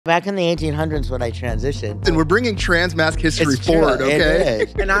Back in the 1800s when I transitioned. And we're bringing Transmasc history It's forward, true. okay? It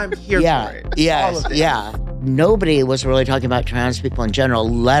is. And I'm here for it. Yes, yeah. Nobody was really talking about trans people in general,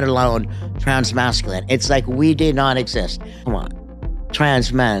 let alone transmasculine. It's like we did not exist. Come on.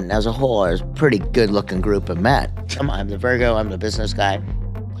 Trans men as a whole is a pretty good-looking group of men. Come on, I'm the Virgo, I'm the business guy.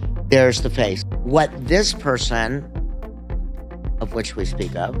 There's the face. What this person, of which we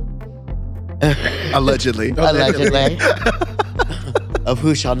speak of, Allegedly. of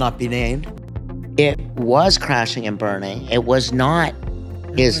who shall not be named, it was crashing and burning. It was not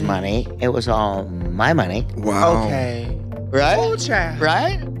his money. It was all my money. Wow. Okay. Right? Oh, child.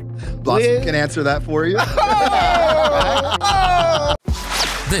 Right? Blossom can answer that for you.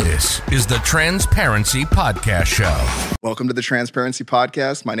 This is the Transparency Podcast Show. Welcome to the Transparency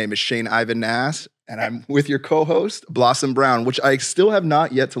Podcast. My name is Shane Ivan Nass, and I'm with your co-host, Blossom Brown, which I still have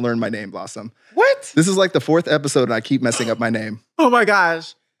not yet to learn my name, Blossom. What? This is like the 4th episode, and I keep messing up my name. Oh, my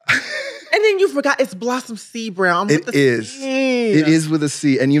gosh. And then you forgot it's Blossom C. Brown. It is. It is with a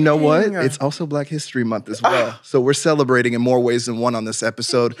C. And you know what? It's also Black History Month as well. So we're celebrating in more ways than one on this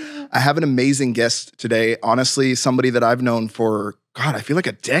episode. I have an amazing guest today. Honestly, somebody that I've known for, God, I feel like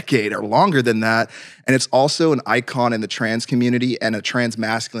a decade or longer than that. And it's also an icon in the trans community and a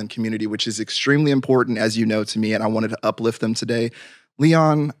transmasculine community, which is extremely important, as you know, to me. And I wanted to uplift them today.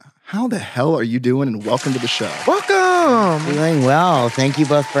 Leon, how the hell are you doing? And welcome to the show. Welcome. Doing well. Thank you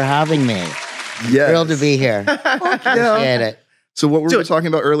both for having me. Yes. Thrilled to be here. Appreciate it. So what were we talking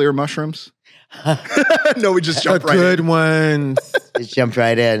about earlier, mushrooms? No, we just jumped right in. Good ones. Just jumped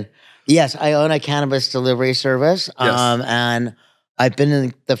right in. Yes, I own a cannabis delivery service. Yes. And I've been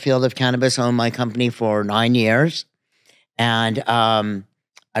in the field of cannabis, owned my company for 9 years. And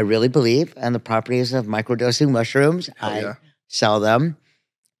I really believe in the properties of microdosing mushrooms. I sell them.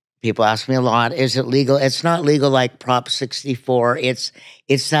 People ask me a lot, is it legal? It's not legal like Prop 64. It's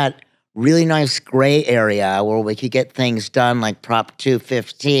that really nice gray area where we could get things done like Prop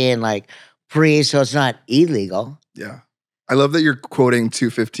 215, like free, so it's not illegal. Yeah. I love that you're quoting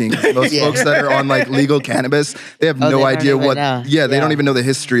 215. 'Cause most folks that are on like legal cannabis, they have no idea what. They don't even know the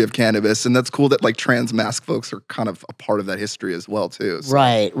history of cannabis, and that's cool that like Transmasc folks are kind of a part of that history as well too. So.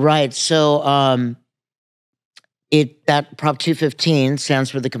 Right. So that Prop 215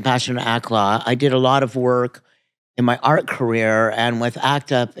 stands for the Compassionate Act Law. I did a lot of work in my art career and with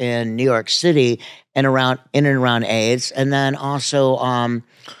ACT UP in New York City and in and around AIDS, and then also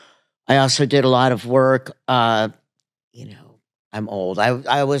I also did a lot of work. I'm old.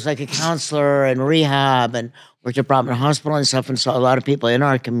 I was like a counselor in rehab and worked at Broadman Hospital and stuff, and saw a lot of people in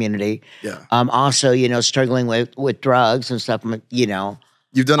our community. Yeah. Also, struggling with drugs and stuff.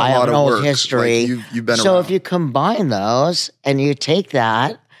 You've done a lot of work. History. Like you've been so around. If you combine those and you take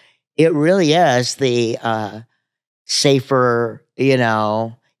that, it really is the safer,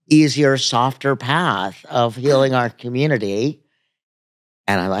 easier, softer path of healing our community.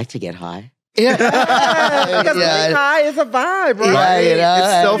 And I like to get high. Yeah, because getting high is a vibe, right?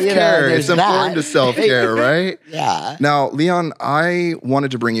 It's self-care. It's important to self-care, right? Yeah. Now, Leon, I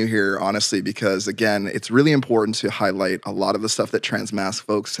wanted to bring you here, honestly, because, again, it's really important to highlight a lot of the stuff that Transmasc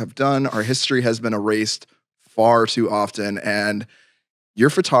folks have done. Our history has been erased far too often, and your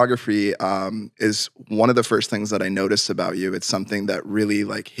photography is one of the first things that I noticed about you. It's something that really,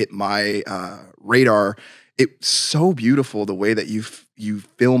 hit my radar. It's so beautiful the way that you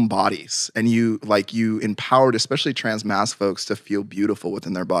film bodies, and you empowered especially Transmasc folks to feel beautiful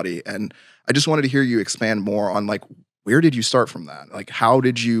within their body. And I just wanted to hear you expand more on where did you start from that?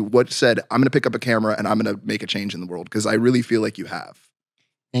 What said, I'm going to pick up a camera and I'm going to make a change in the world? Because I really feel like you have.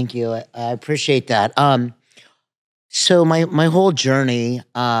 Thank you. I appreciate that. So my whole journey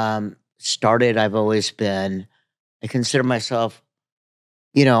started, I consider myself,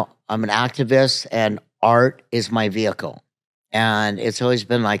 I'm an activist, and art is my vehicle. And it's always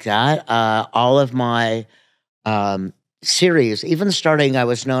been like that. All of my series, even starting, I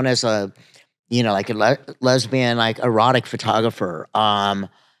was known as a lesbian, erotic photographer,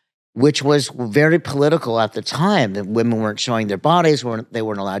 which was very political at the time. The women weren't showing their bodies, they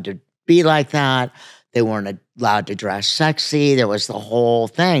weren't allowed to be like that. They weren't allowed to dress sexy. There was the whole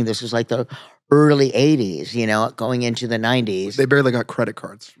thing. This was like the early 80s, going into the 90s. They barely got credit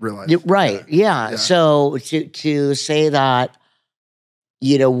cards, realize. Right, yeah. So to say that,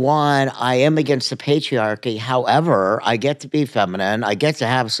 one, I am against the patriarchy. However, I get to be feminine. I get to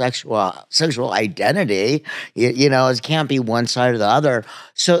have sexual identity. It can't be one side or the other.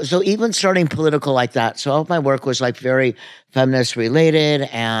 So even starting political like that. So all of my work was very feminist related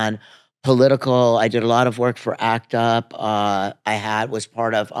and political. I did a lot of work for ACT UP. Was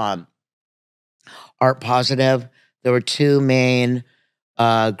part of Art Positive. There were two main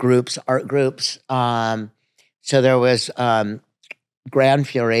groups, art groups. So there was Grand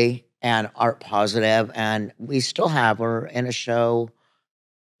Fury and Art Positive, and we still have, we're in a show,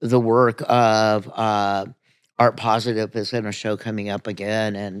 the work of Art Positive is in a show coming up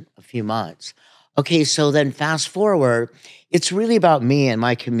again in a few months. Okay, so then fast forward, it's really about me and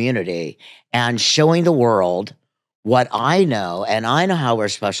my community and showing the world what I know, and I know how we're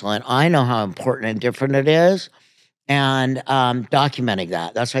special, and I know how important and different it is, and documenting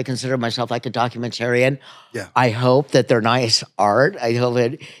that. That's why I consider myself like a documentarian. Yeah. I hope that they're nice art. I hope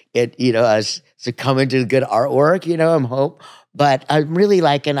it as to come into good artwork, I'm hope. But I'm really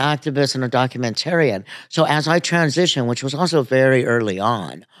like an activist and a documentarian. So as I transitioned, which was also very early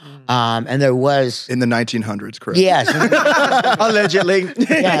on, and there was in the 1900s, correct? Yes, Allegedly.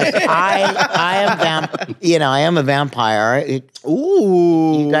 yes, I am a vampire.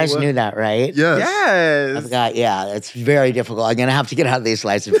 Ooh. You guys knew that, right? Yes. Yes. I've got, it's very difficult. I'm gonna have to get out of these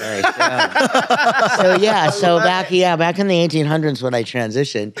lights very soon. So back in the 1800s when I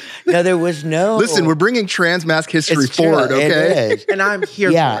transitioned, there was no. Listen, we're bringing Transmasc history It's true, forward, okay? It is. And I'm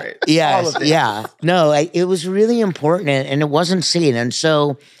here for it. Yes, All of this. yeah. No, it was really important, and it wasn't seen. And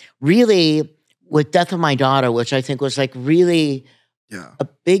so, really, with Death of My Daughter, which I think was like really a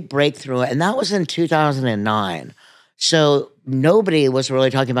big breakthrough, and that was in 2009. So nobody was really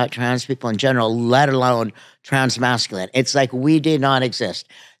talking about trans people in general, let alone transmasculine. It's like we did not exist.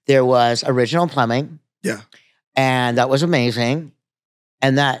 There was original plumbing. Yeah. And that was amazing.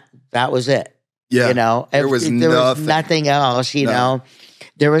 And that was it. Yeah. There was nothing else, you know.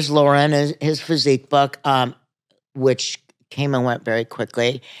 There was Lauren, his physique book, which came and went very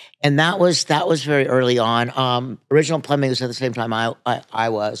quickly. And that was very early on. Original plumbing was at the same time I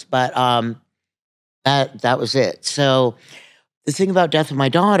was, but that was it. So the thing about Death of My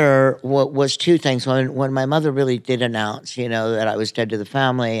Daughter was two things. When my mother really did announce, that I was dead to the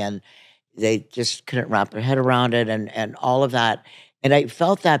family, and they just couldn't wrap their head around it, and all of that. And I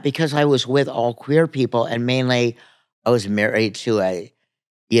felt that because I was with all queer people, and mainly I was married to a,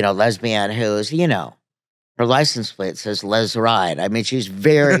 lesbian who's, her license plate says Les Ride. I mean, she's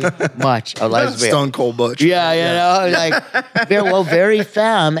very much a lesbian. Stone Cold Butch. Very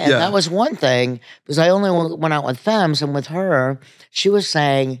femme. And that was one thing, because I only went out with femmes, and with her, she was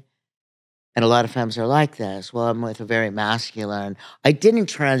saying, and a lot of femmes are like this, well, I'm with a very masculine. I didn't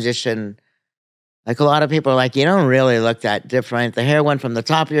transition. Like a lot of people are like, you don't really look that different. The hair went from the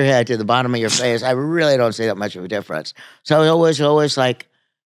top of your head to the bottom of your face. I really don't see that much of a difference. So I was always like,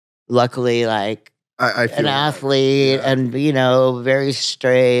 luckily, like, I feel an athlete and, very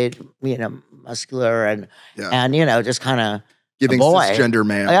straight, muscular and just kind of giving a boy. Cisgender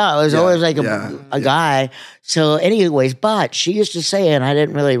man. Yeah, I was always like a guy. So anyways, but she used to say, and I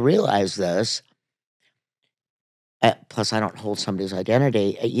didn't really realize this, plus I don't hold somebody's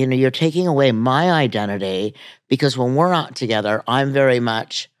identity, you're taking away my identity, because when we're not together, I'm very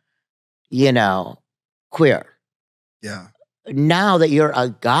much, queer. Yeah. Now that you're a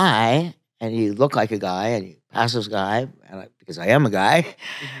guy, and you look like a guy, and you pass as a guy, because I am a guy.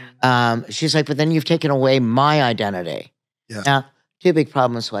 She's like, but then you've taken away my identity. Yeah. Now, two big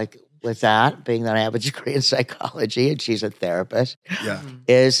problems with that, being that I have a degree in psychology and she's a therapist,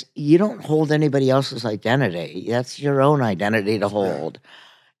 is you don't hold anybody else's identity. That's your own identity to hold.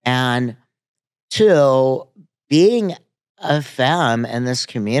 And two, being a femme in this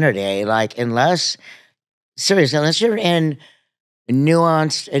community, like unless you're in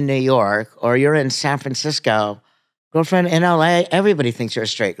Nuanced in New York, or you're in San Francisco, girlfriend in LA, everybody thinks you're a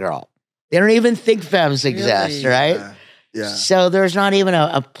straight girl. They don't even think femmes exist, right? Yeah. So there's not even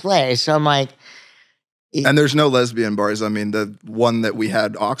a place. So I'm like, and there's no lesbian bars. I mean, the one that we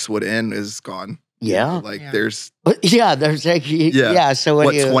had Oxwood in is gone. Yeah. There's there's like So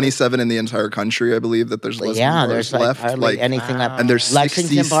what 27 in the entire country, I believe, that there's lesbian bars there's left. Hardly anything left. And there's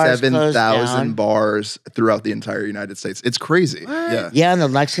Lexington bars 67,000 bars throughout the entire United States. It's crazy. What? Yeah, and the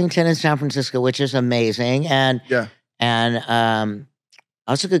Lexington in San Francisco, which is amazing. And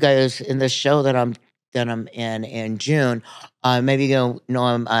also the guy who's in this show that I'm in June. Maybe you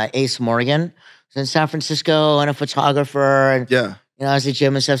know him, Ace Morgan. He's in San Francisco, and a photographer, and as a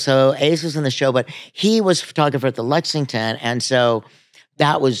gym and stuff. So Ace was in the show, but he was a photographer at the Lexington, and so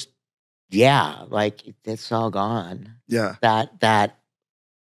that was it's all gone. Yeah, that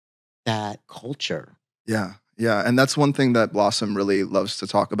culture. Yeah. Yeah, and that's one thing that Blossom really loves to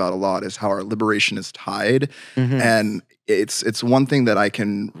talk about a lot, is how our liberation is tied. And it's one thing that I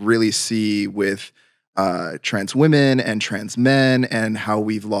can really see with trans women and trans men, and how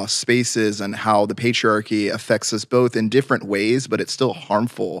we've lost spaces, and how the patriarchy affects us both in different ways, but it's still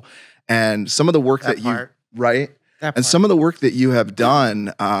harmful. And some of the work that you, right? That And part. some of the work that you have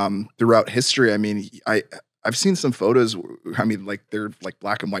done throughout history, I mean, I've seen some photos. I mean, like they're like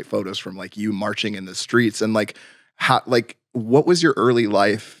black and white photos from like you marching in the streets, and like how, like what was your early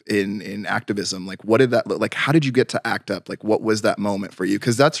life in activism? Like, what did that look like? How did you get to ACT UP? Like, what was that moment for you?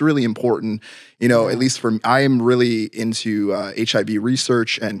 Because that's really important. You know, at least for me, I am really into HIV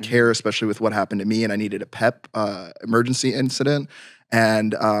research and care, especially with what happened to me, and I needed a PEP emergency incident.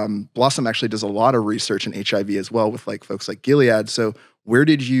 And Blossom actually does a lot of research in HIV as well with like folks like Gilead. So where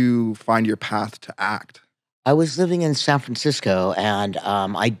did you find your path to ACT? I was living in San Francisco, and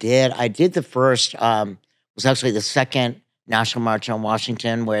I did the first, was actually the second National March on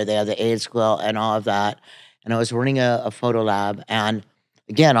Washington, where they had the AIDS quilt and all of that. And I was running a photo lab. And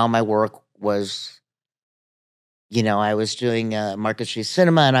again, all my work was, you know, I was doing Market Street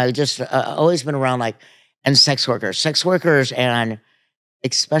Cinema, and I just always been around like, and sex workers, and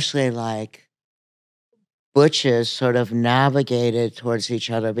especially like butches sort of navigated towards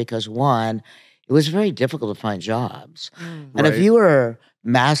each other because one, it was very difficult to find jobs. And if Right. you were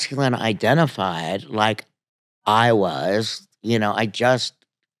masculine identified, like I was, you know, I just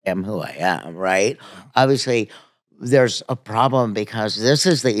am who I am, right? Obviously, there's a problem because this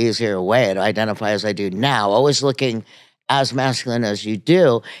is the easier way to identify as I do now. Always looking as masculine as you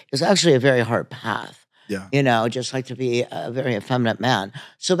do is actually a very hard path. Yeah. You know, just like to be a very effeminate man.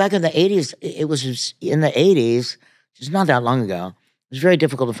 So back in the 80s, it was in the 80s, just not that long ago, it was very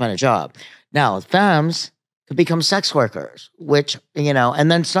difficult to find a job. Now, femmes could become sex workers, which, you know,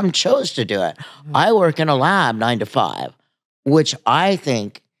 and then some chose to do it. I work in a lab 9 to 5, which I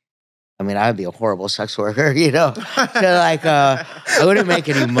think, I mean, I'd be a horrible sex worker, you know. So like, I wouldn't make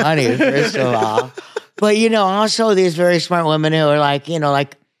any money, first of all. But, you know, also these very smart women who are like,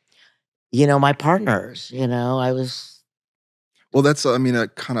 my partners, you know, Well, that's, I mean, a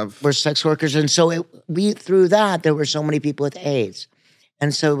kind of, we're sex workers. And so through that, there were so many people with AIDS.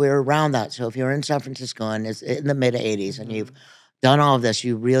 And so we were around that. So if you're in San Francisco and it's in the mid 80s and you've done all of this,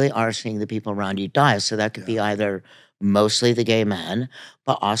 you really are seeing the people around you die. So that could be either mostly the gay men,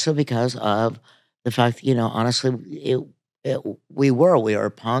 but also because of the fact, you know, honestly, we were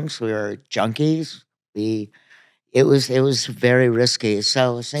punks, we were junkies. It was very risky.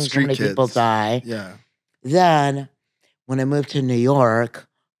 So seeing so Street many people kids. die. Yeah. Then when I moved to New York,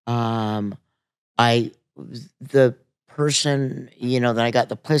 the person, you know, that I got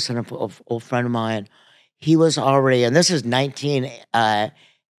the place on, an old friend of mine, he was already, and this is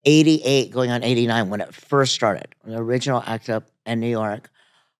 1988 going on 89 when it first started, the original ACT UP in New York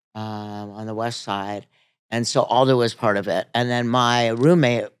on the west side. And so Aldo was part of it. And then my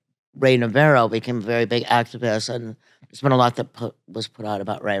roommate, Ray Navarro, became a very big activist. And there's been a lot that was put out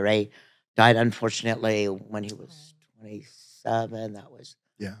about Ray. Ray died, unfortunately, when he was 27. That was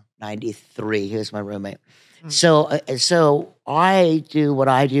 93. He was my roommate. So I do what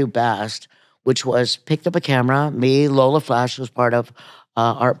I do best, which was picked up a camera. Me, Lola Flash was part of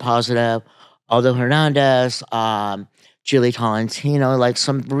Art Positive, Aldo Hernandez, Julie Tolentino, like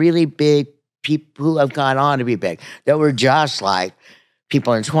some really big people who have gone on to be big. That were just like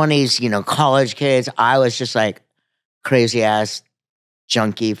people in 20s, you know, college kids. I was just like crazy ass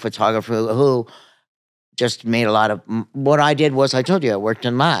junkie photographer who just made a lot of, what I did was, I told you, I worked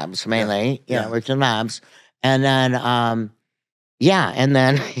in labs mainly. I worked in labs. And then, and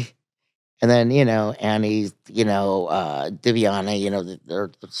then, you know, Annie, you know, Diviana, you know,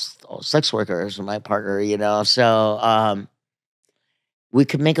 they're all sex workers, my partner, you know. So we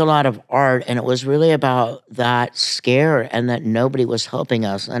could make a lot of art, and it was really about that scare and that nobody was helping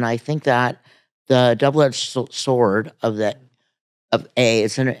us. And I think that the double-edged sword of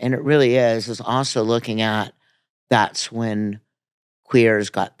AIDS, and it really is also looking at that's when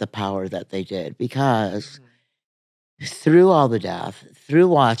queers got the power that they did, because through all the death, through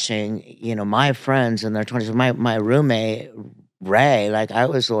watching, you know, my friends in their 20s, my roommate, Ray, like I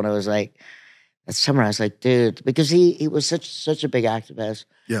was the one who was like, that summer I was like, dude, because he was such a big activist,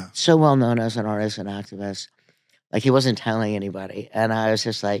 so well known as an artist and activist. Like he wasn't telling anybody. And I was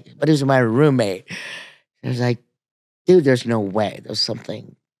just like, but he was my roommate. I was like, dude, there's no way. There's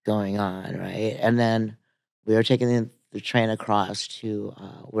something going on, right? And then we were taking the train across to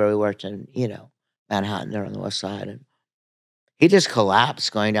where we worked in, you know, Manhattan there on the west side. And he just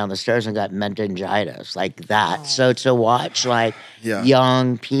collapsed going down the stairs and got meningitis like that. So to watch like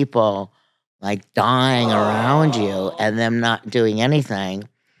young people like dying around you and them not doing anything,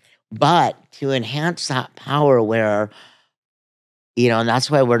 but to enhance that power where, you know, and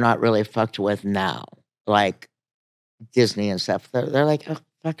that's why we're not really fucked with now. Like Disney and stuff. They're like, oh,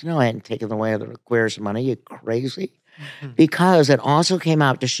 fuck no, I ain't taking away the queers' money. You crazy? Because it also came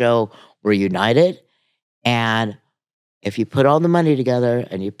out to show we're united and if you put all the money together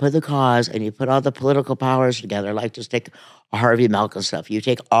and you put the cause and you put all the political powers together, like just take Harvey Milk and stuff, you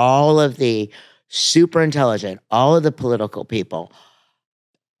take all of the super intelligent, all of the political people,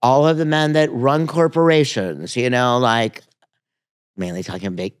 all of the men that run corporations, you know, like mainly talking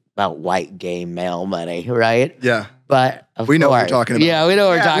about white gay male money, right? Yeah. But we know what we're talking about. Yeah, we know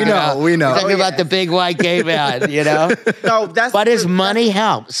what we're talking about. We know. We're talking about the big white gay man, you know? No, that's But his money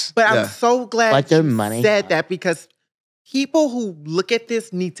helps. But I'm so glad But you money said that, because people who look at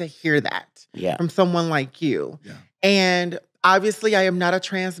this need to hear that from someone like you. Yeah. And obviously, I am not a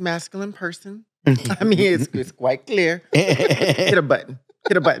transmasculine person. I mean, it's quite clear. Hit a button.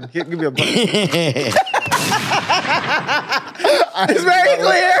 Hit a button. Give me a button. It's very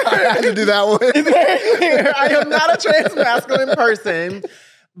clear. I had to do that one. It's very clear. I am not a transmasculine person.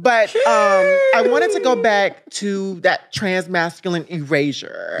 But I wanted to go back to that transmasculine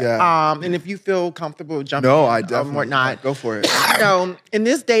erasure. Yeah. And if you feel comfortable jumping No, I definitely whatnot. Go for it. So in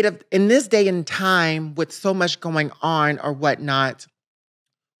this day and time with so much going on or whatnot,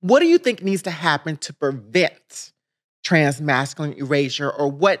 what do you think needs to happen to prevent transmasculine erasure, or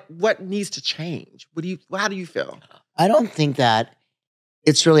what needs to change? How do you feel? I don't think that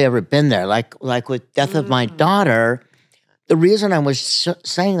it's really ever been there. Like with death of my daughter, the reason I was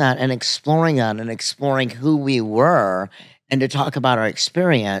saying that and exploring who we were and to talk about our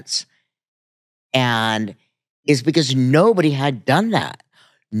experience and is because nobody had done that.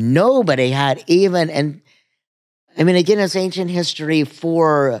 Nobody had even, and I mean, again, it's ancient history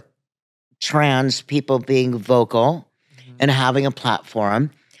for trans people being vocal and having a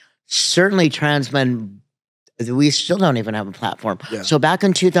platform. Certainly trans men, we still don't even have a platform. Yeah. So back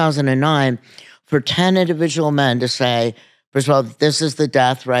in 2009, for 10 individual men to say, first of all, this is the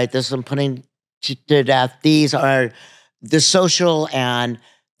death, right? This is I'm putting to death. These are the social and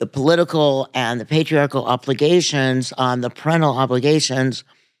the political and the patriarchal obligations on the parental obligations,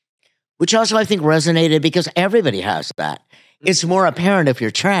 which also I think resonated because everybody has that. It's more apparent if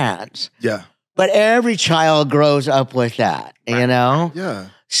you're trans. Yeah. But every child grows up with that, you know? Yeah.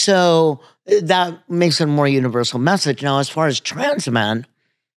 So that makes it a more universal message. Now, as far as trans men,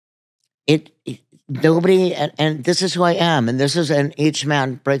 nobody, and this is who I am, and each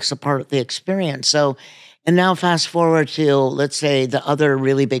man breaks apart the experience. So, and now fast forward to, let's say, the other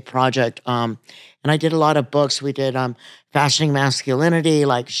really big project, and I did a lot of books. We did Fashioning Masculinity,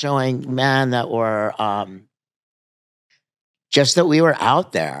 like showing men that were, just that we were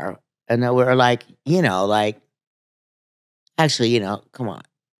out there, and that we were like, you know, like, actually, you know, come on.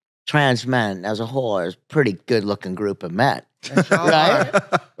 Trans men as a whole are a pretty good-looking group of men. Right?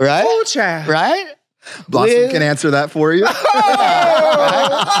 Right? Oh, child. Right? Blossom can answer that for you.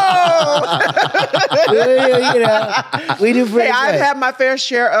 You know, we do pretty I've good. had my fair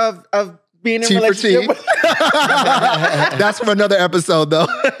share of being in Tea for relationship tea. with That's from another episode, though.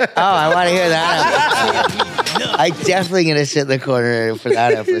 Oh, I want to hear that. I'm definitely going to sit in the corner for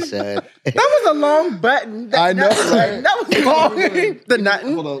that episode. That was a long button. I know, right? That was long. The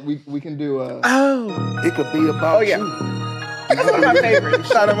nutting. Hold on, we can do a... Oh. It could be about yeah. That's one of my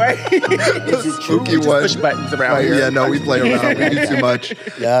favorites, by the way. spooky We just one. push buttons around Right, here. yeah, no, we play around. We do too much.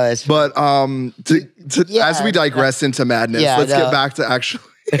 No, it's But as we digress into madness, let's get back to actually...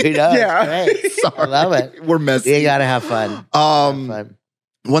 you know, Yeah. it's great. I love it. We're messy. You got to have fun. Have fun.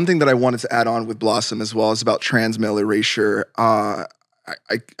 One thing that I wanted to add on with Blossom as well is about trans male erasure.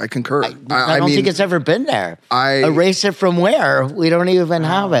 I concur. I don't think it's ever been there. Erase it from where? We don't even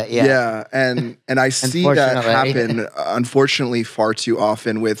have it yet. Yeah, and I see that happen, unfortunately, far too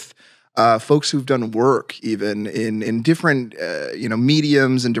often with folks who've done work even in different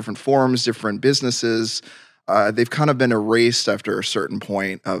mediums and different forms, different businesses. They've kind of been erased after a certain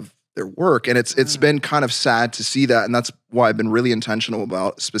point of their work, and it's been kind of sad to see that, and that's why I've been really intentional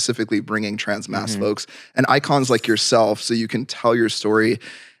about specifically bringing Transmasc folks and icons like yourself, so you can tell your story,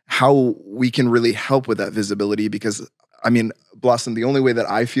 how we can really help with that visibility. Because I mean, Blossom, the only way that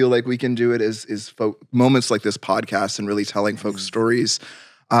I feel like we can do it is moments like this podcast and really telling folks stories.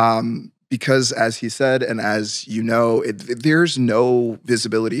 Because as he said, and as you know, there's no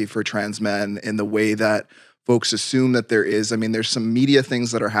visibility for trans men in the way that folks assume that there is. I mean, there's some media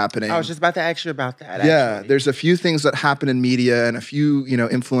things that are happening. I was just about to ask you about that. Yeah, actually. there's a few things that happen in media and a few,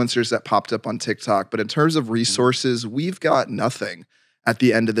 influencers that popped up on TikTok. But in terms of resources, we've got nothing at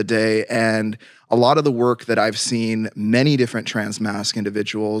the end of the day. And a lot of the work that I've seen, many different Transmasc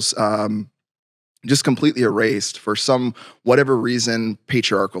individuals just completely erased for some whatever reason,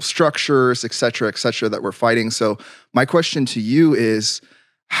 patriarchal structures, et cetera, that we're fighting. So my question to you is,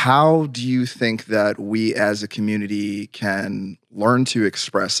 how do you think that we as a community can learn to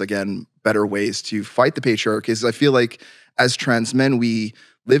express, again, better ways to fight the patriarchy. Is I feel like as trans men, we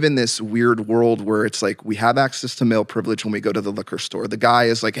live in this weird world where it's like we have access to male privilege when we go to the liquor store. The guy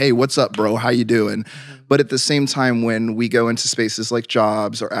is like, hey, what's up, bro? How you doing? But at the same time, when we go into spaces like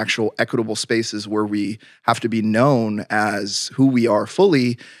jobs or actual equitable spaces where we have to be known as who we are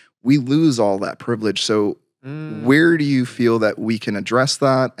fully, we lose all that privilege. So where do you feel that we can address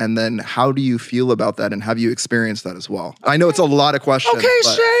that? And then how do you feel about that? And have you experienced that as well? I know it's a lot of questions. Okay,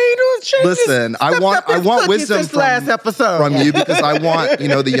 Shane. Listen, I want wisdom last episode. from you, because I want,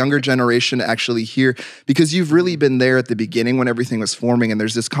 the younger generation to actually hear, because you've really been there at the beginning when everything was forming. And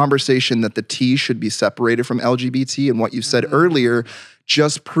there's this conversation that the T should be separated from LGBT. And what you said earlier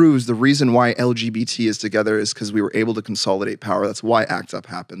just proves the reason why LGBT is together is because we were able to consolidate power. That's why ACT UP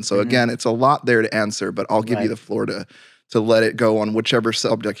happened. So again, it's a lot there to answer, but I'll give you the floor to let it go on whichever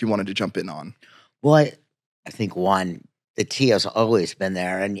subject you wanted to jump in on. Well, I think one, the T has always been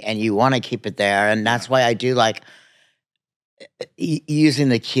there, and you want to keep it there, and that's why I do like using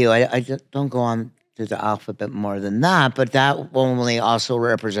the Q. I just don't go on to the alphabet more than that, but that only also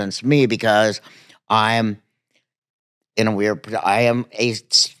represents me because I am a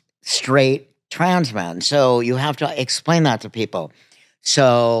straight trans man. So you have to explain that to people.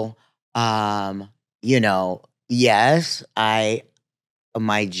 So, yes,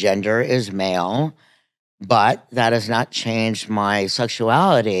 my gender is male, but that has not changed my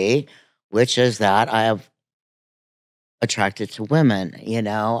sexuality, which is that I have attracted to women,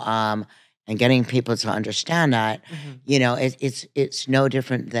 and getting people to understand that, it's no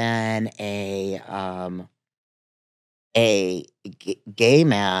different than a gay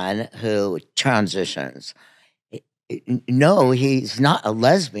man who transitions. No, he's not a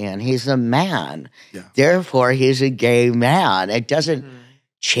lesbian. He's a man. Yeah. Therefore, he's a gay man. It doesn't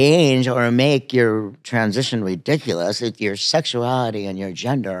change or make your transition ridiculous. Your sexuality and your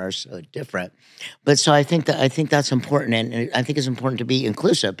gender are so different. But so I think that's important, and I think it's important to be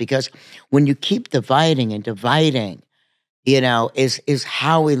inclusive, because when you keep dividing and dividing, is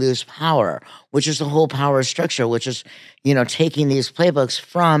how we lose power, which is the whole power structure, which is, taking these playbooks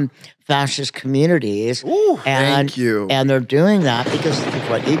from fascist communities. Ooh, thank you. And they're doing that because of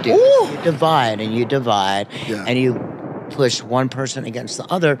what you do. Ooh. You divide and you divide, and you push one person against the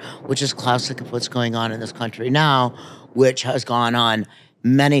other, which is classic of what's going on in this country now, which has gone on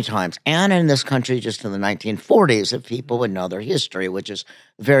many times. And in this country, just in the 1940s, if people would know their history, which is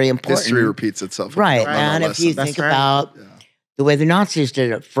very important. History repeats itself. Right. And if you think about the way the Nazis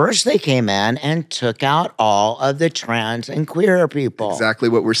did it, first they came in and took out all of the trans and queer people. Exactly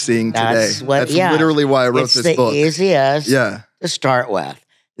what we're seeing today. That's literally why I wrote this book. It's the easiest to start with.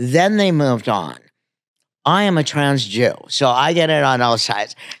 Then they moved on. I am a trans Jew, so I get it on all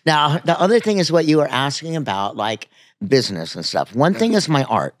sides. Now, the other thing is what you were asking about, like business and stuff. One thing is my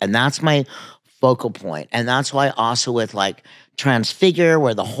art, and that's my focal point. And that's why also with like Transfigure,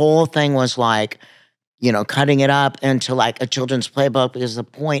 where the whole thing was like, cutting it up into like a children's playbook, because the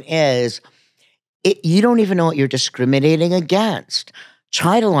point is, you don't even know what you're discriminating against.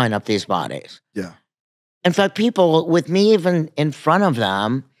 Try to line up these bodies. Yeah. In fact, people with me even in front of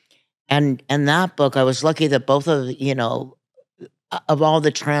them, and that book, I was lucky that both of all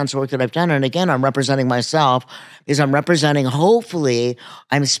the trans work that I've done, and again, I'm representing myself, because hopefully,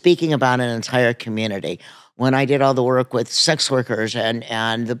 I'm speaking about an entire community. When I did all the work with sex workers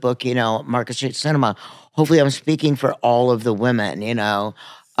and the book, Market Street Cinema, hopefully I'm speaking for all of the women,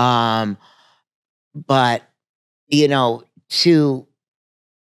 but, to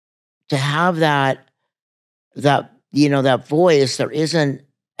have that voice, there isn't,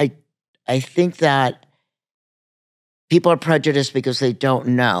 I think that people are prejudiced because they don't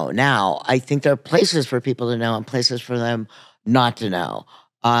know. Now, I think there are places for people to know and places for them not to know.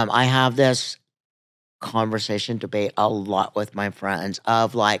 I have this conversation, debate a lot with my friends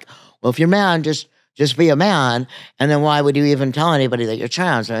of like, well, if you're a man, just be a man, and then why would you even tell anybody that you're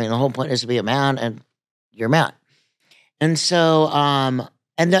trans? I mean, the whole point is to be a man, and you're a man. And so, I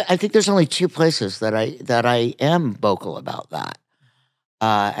think there's only two places that I am vocal about that.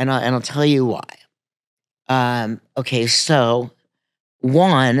 And I'll tell you why. Okay, so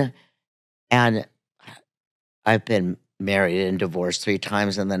one, and I've been married and divorced 3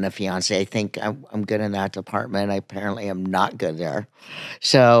 times, and then a fiance. I think I'm good in that department. I apparently am not good there.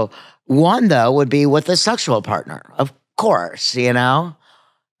 So one, though, would be with a sexual partner, of course, I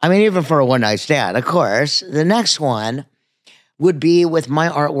mean, even for a one-night stand, of course. The next one would be with my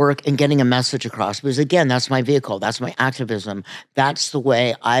artwork and getting a message across. Because again, that's my vehicle. That's my activism. That's the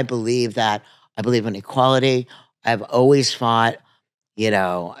way I believe that. I believe in equality. I've always fought,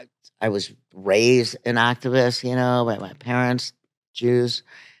 I was raised an activist, by my parents, Jews.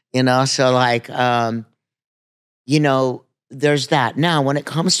 You know, so like, you know, there's that. Now, when it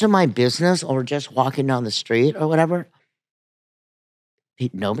comes to my business or just walking down the street or whatever,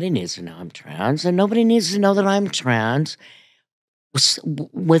 nobody needs to know I'm trans, and nobody needs to know that I'm trans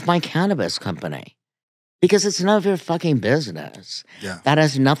with my cannabis company, because it's none of your fucking business. Yeah. That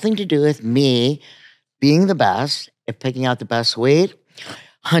has nothing to do with me being the best at picking out the best weed,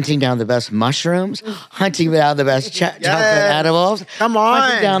 hunting down the best mushrooms, hunting down the best chocolate edibles. Come on.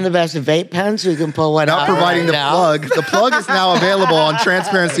 Hunting down the best vape pens so we can pull one out. Not providing the now. plug. The plug is now available on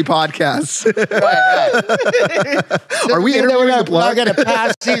Transparency Podcasts. Are we interviewing the plug? We're going to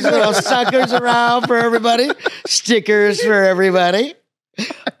pass these little suckers around for everybody. Stickers for everybody.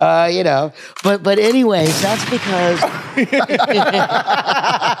 You know, but anyways, that's because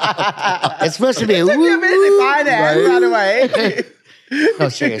it's supposed to be a It took me a minute to find that, by the way. No,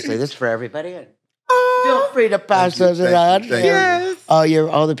 seriously, this is for everybody. Feel free to pass those around. Yes.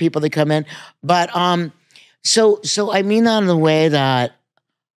 All the people that come in. But so I mean that in the way that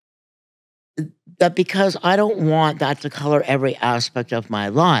because I don't want that to color every aspect of my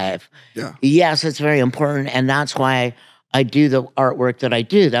life. Yeah. Yes, it's very important, and that's why I do the artwork that I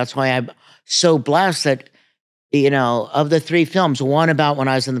do. That's why I'm so blessed that, you know, of the 3 films, one about when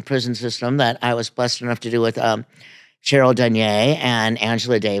I was in the prison system that I was blessed enough to do with Cheryl Denier and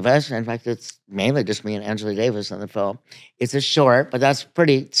Angela Davis. In fact, it's mainly just me and Angela Davis in the film. It's a short, but that's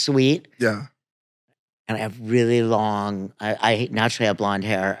pretty sweet. Yeah. And I have really long, I naturally have blonde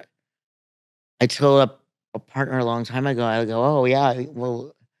hair. I told a partner a long time ago, I go, oh yeah,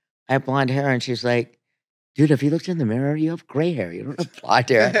 well, I have blonde hair. And she's like, dude, if you looked in the mirror, you have gray hair. You don't have blonde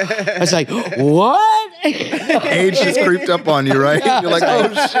hair. I was like, what? Age just creeped up on you, right? Yeah. You're like,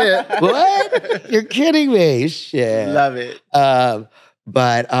 oh shit. What? You're kidding me. Shit. Love it.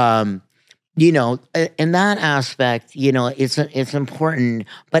 But you know, in that aspect, you know, it's important.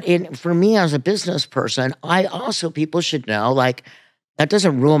 But for me as a business person, I also, people should know, like, that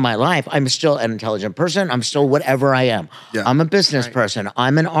doesn't ruin my life. I'm still an intelligent person. I'm still whatever I am. Yeah. I'm a business person.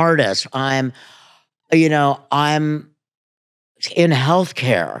 I'm an artist. I'm in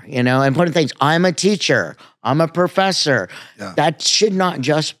healthcare, you know, important things. I'm a teacher. I'm a professor. Yeah. That should not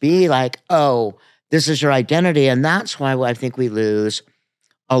just be like, oh, this is your identity. And that's why I think we lose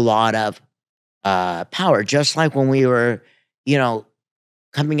a lot of power. Just like when we were, you know,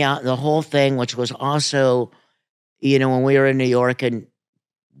 coming out, the whole thing, which was also, you know, when we were in New York and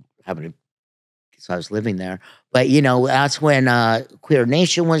so I was living there. But, you know, that's when Queer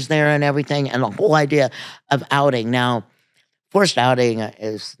Nation was there and everything, and the whole idea of outing. Now, forced outing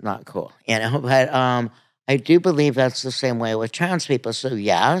is not cool, you know, but I do believe that's the same way with trans people. So,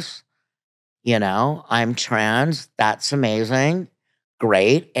 yes, you know, I'm trans. That's amazing.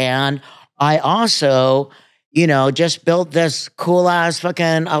 Great. And I also, you know, just built this cool-ass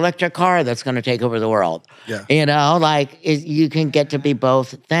fucking electric car that's going to take over the world. Yeah. You know, like, you can get to be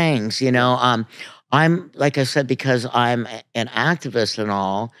both things, you know. I'm, like I said, because I'm an activist and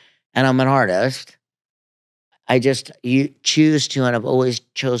all, and I'm an artist, you choose to, and I've always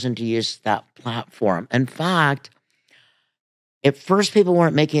chosen to use that platform. In fact, at first people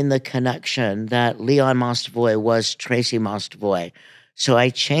weren't making the connection that Leon Mostovoy was Tracy Mostovoy. So I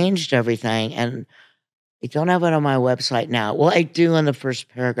changed everything, and I don't have it on my website now. Well, I do in the first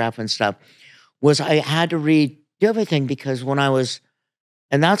paragraph and stuff, was I had to redo everything because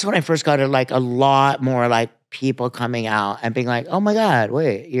and that's when I first got like a lot more like people coming out and being like, oh my God,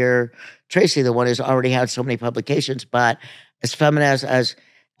 wait, you're Tracy, the one who's already had so many publications, but as feminist, as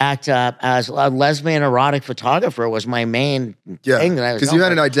act up, as a lesbian erotic photographer was my main thing. Because you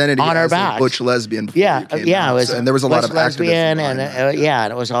had an identity on our as backs. a butch lesbian before you came yeah. out. And there was a lot of lesbian, activism and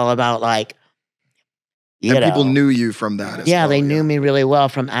and it was all about like, you know, people knew you from that as well. They knew me really well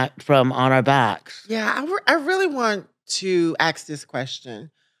from On Our Backs. Yeah, I really want to ask this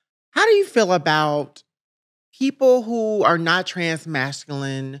question. How do you feel about people who are not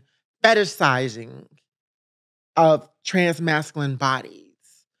transmasculine fetishizing of transmasculine bodies?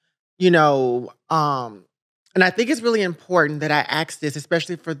 You know, and I think it's really important that I ask this,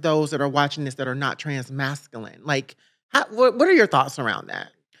 especially for those that are watching this that are not transmasculine. Like, what are your thoughts around that?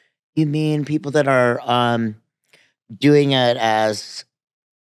 You mean people that are doing it as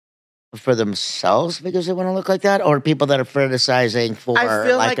for themselves because they want to look like that, or people that are fetishizing for I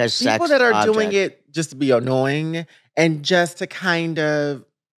feel like a sex people that are object? doing it just to be annoying and just to kind of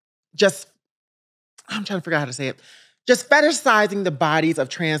I'm trying to figure out how to say it. Just fetishizing the bodies of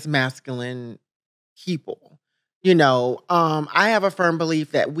transmasculine people. You know, I have a firm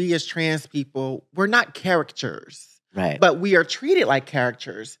belief that we as trans people, we're not caricatures, right? But we are treated like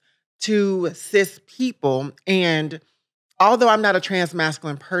caricatures to cis people. And although I'm not a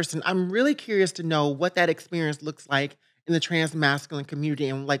transmasculine person, I'm really curious to know what that experience looks like in the transmasculine community,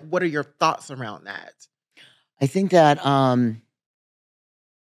 and like, what are your thoughts around that? I think that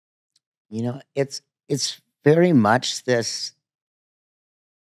it's very much this.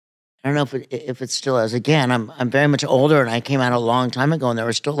 I don't know if it still is. Again, I'm very much older, and I came out a long time ago, and they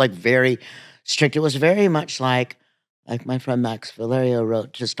were still like very strict. It was very much like my friend Max Valerio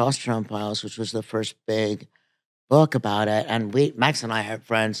wrote Testosterone Files, which was the first big book about it. And Max and I are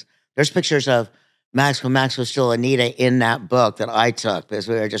friends. There's pictures of Max when Max was still Anita in that book that I took, because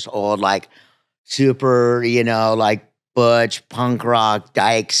we were just old, like super, like butch punk rock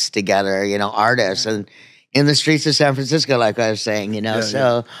dykes together, artists, and in the streets of San Francisco, like I was saying,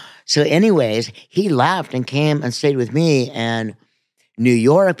 So anyways, he left and came and stayed with me in New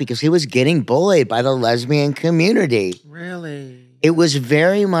York because he was getting bullied by the lesbian community. Really? It was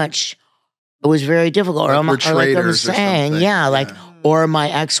very difficult. Like or we're like I'm traitors or saying, something. or my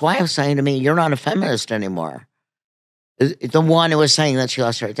ex-wife saying to me, "You're not a feminist anymore." The one who was saying that she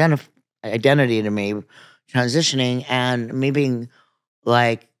lost her identity to me, transitioning, and me being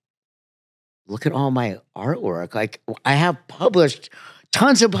like, look at all my artwork. Like, I have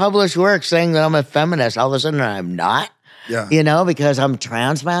tons of published work saying that I'm a feminist. All of a sudden, I'm not, because I'm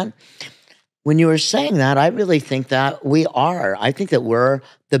trans man. When you were saying that, I really think that we are. I think that we're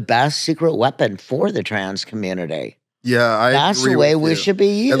the best secret weapon for the trans community. Yeah, That's the way we should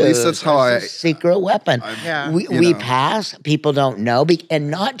be used. At least that's how as a secret weapon. We pass, people don't know,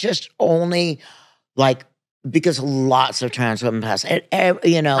 and not just only like because lots of trans women pass.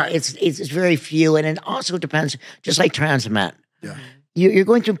 It's very few, and it also depends. Just like trans men, you're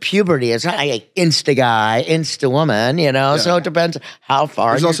going through puberty. It's not like insta guy, insta woman. So it depends how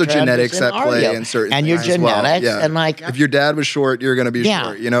far. There's also genetics at play in certain and your things as well. genetics, Yeah. and like if your dad was short, you're going to be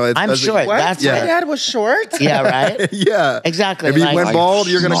short. I'm short. What? That's My dad was short. Yeah, right. Yeah, exactly. If you went bald,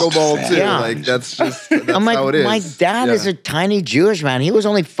 you're going to go bald too. Yeah. Like that's how it is. My dad is a tiny Jewish man. He was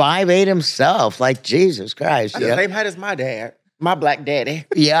only 5'8" himself. Like Jesus Christ. That's the same height as my dad. My black daddy.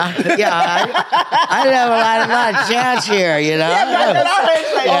 Yeah. I don't have a lot of chance here,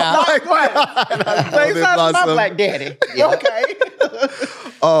 My black daddy. Okay.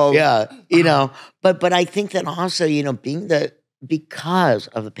 But I think that also, because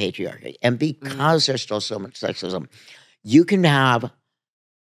of the patriarchy and because there's still so much sexism, you can have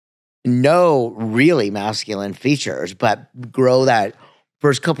no really masculine features, but grow that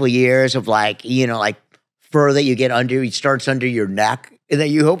first couple of years of like fur that you get under, it starts under your neck, and that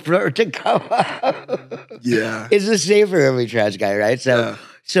you hope for it to come up. Yeah. It's the same for every trans guy, right?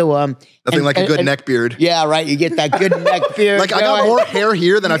 Nothing like a good neck beard. Yeah, right. You get that good neck beard. Like I got more hair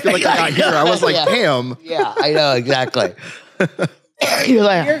here than I feel like I got here. I was like, damn. Yeah, I know, exactly. You're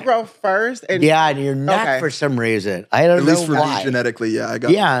like, your growth first. And your neck for some reason. I don't know why. At least for me, genetically, I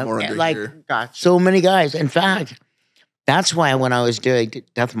got more under here. Gotcha. So many guys. In fact, that's why when I was doing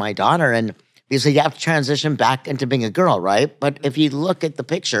Death of My Daughter, and because you have to transition back into being a girl, right? But if you look at the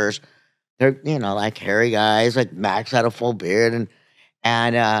pictures, they're, like hairy guys, like Max had a full beard,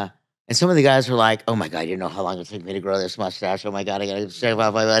 and some of the guys were like, "Oh my God, you know how long it took me to grow this mustache? Oh my God, I gotta shave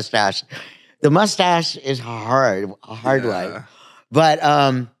off my mustache." The mustache is a hard life. But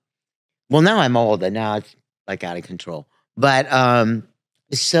now I'm old, and now it's like out of control. But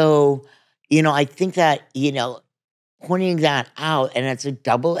so I think that pointing that out, and it's a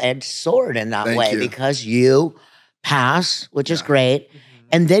double-edged sword in that way, because you pass, which is great,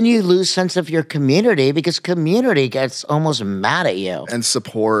 and then you lose sense of your community because community gets almost mad at you. And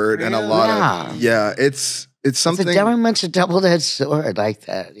support and a lot of it's something. The government's a double-edged sword like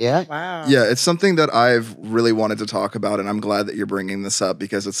that. Yeah. Wow. Yeah, it's something that I've really wanted to talk about, and I'm glad that you're bringing this up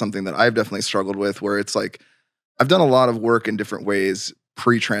because it's something that I've definitely struggled with. Where it's like I've done a lot of work in different ways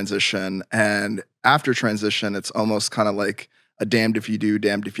pre-transition, and after transition, it's almost kind of like a damned if you do,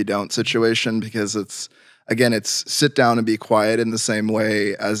 damned if you don't situation, because it's sit down and be quiet in the same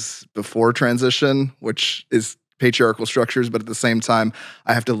way as before transition, which is patriarchal structures, but at the same time,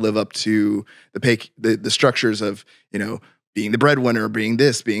 I have to live up to the structures of, being the breadwinner, being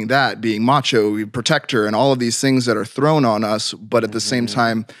this, being that, being macho, protector, and all of these things that are thrown on us. But at the same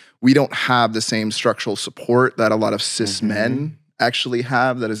time, we don't have the same structural support that a lot of cis men actually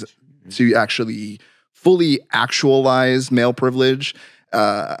have, that is to actually fully actualize male privilege.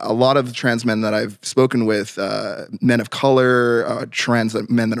 A lot of trans men that I've spoken with, men of color, trans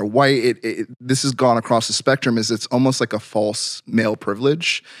men that are white, this has gone across the spectrum, it's almost like a false male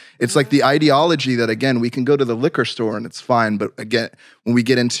privilege. It's like the ideology that, again, we can go to the liquor store and it's fine, but again, when we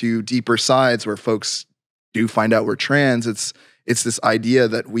get into deeper sides where folks do find out we're trans, it's this idea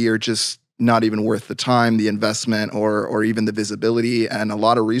that we are just not even worth the time, the investment, or even the visibility. And a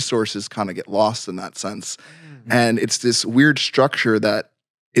lot of resources kind of get lost in that sense. And it's this weird structure that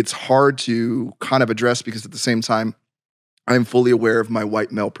it's hard to kind of address, because at the same time, I'm fully aware of my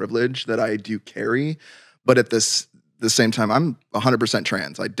white male privilege that I do carry. But at the same time, I'm 100%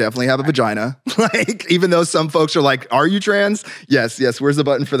 trans. I definitely have a vagina. Like, even though some folks are like, are you trans? Yes. Where's the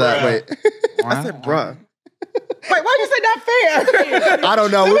button for that? Wait. I said, bruh. Wait, why you say not fair? I don't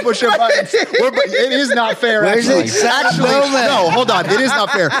know. We're pushing buttons. It is not fair. Where's actually. the exact Actually, moment? no, hold on. It is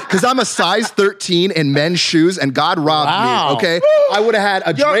not fair, because I'm a size 13 in men's shoes, and God robbed me. Okay, I would have had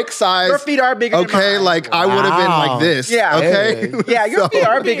a Drake size. Your feet are bigger. Okay, than mine. like I would have been like this. Yeah. Okay. Yeah, your feet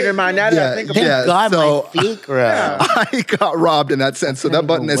are bigger than mine. Now that I think about Thank it. God so- my feet grow. I got robbed in that sense. So that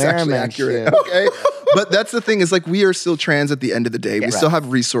button is actually accurate. Shit. Okay. But that's the thing, is like, we are still trans at the end of the day. We still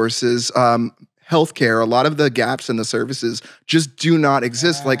have resources. Healthcare, a lot of the gaps in the services just do not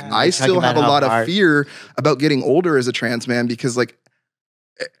exist. Like, I still have a lot of fear about getting older as a trans man, because like,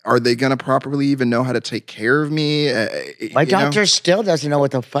 are they going to properly even know how to take care of me? My doctor still doesn't know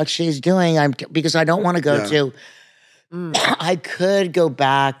what the fuck she's doing. Because I don't want to go to. I could go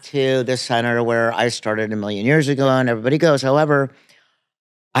back to the center where I started a million years ago, and everybody goes. However,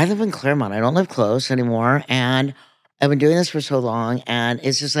 I live in Claremont. I don't live close anymore, and I've been doing this for so long, and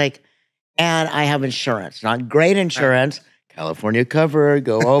it's just like, and I have insurance, not great insurance. California covered,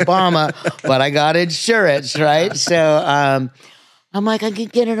 go Obama, but I got insurance, right? So I'm like, I can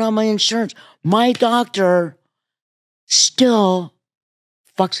get it on my insurance. My doctor still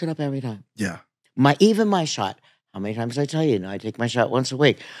fucks it up every time. Yeah. Even my shot. How many times did I tell you? No, I take my shot once a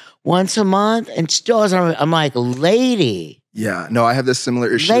week, once a month, and still, I'm like, lady. Yeah, no, I have this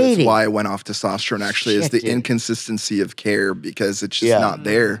similar issue. Lady. That's why I went off testosterone, actually, is the Shit, dude. inconsistency of care, because it's just not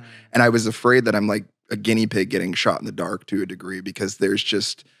there. And I was afraid that I'm like a guinea pig getting shot in the dark to a degree, because there's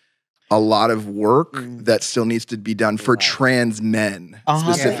just a lot of work that still needs to be done for trans men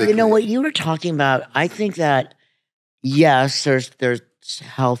specifically. You know what you were talking about? I think that, yes, there's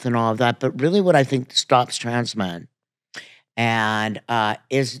health and all of that, but really what I think stops trans men and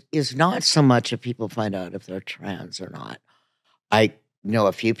is not so much if people find out if they're trans or not. I know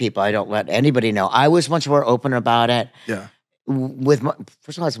a few people. I don't let anybody know. I was much more open about it. Yeah.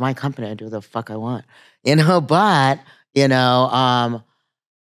 First of all, it's my company. I do the fuck I want. But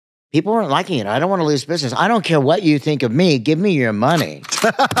people weren't liking it. I don't want to lose business. I don't care what you think of me. Give me your money.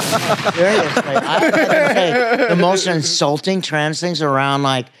 Seriously. I say the most insulting trans things around,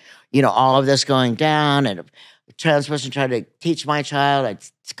 like, all of this going down, and a trans person tried to teach my child, I'd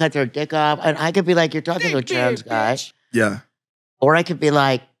cut their dick off. And I could be like, you're talking to a trans guy. Yeah. Or I could be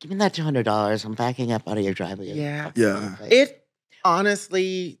like, give me that $200. I'm backing up out of your driveway. Yeah. Yeah. It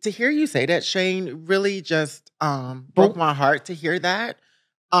honestly, to hear you say that, Shane, really just broke my heart to hear that.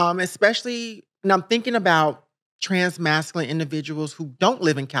 Especially, and I'm thinking about transmasculine individuals who don't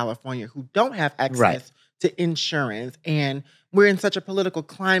live in California, who don't have access to insurance. And we're in such a political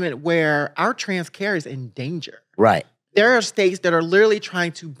climate where our trans care is in danger. Right. There are states that are literally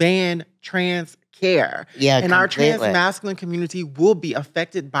trying to ban trans care. Yeah, and completely. our transmasculine community will be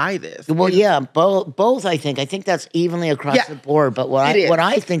affected by this. Well, yeah, both. I think that's evenly across the board. But what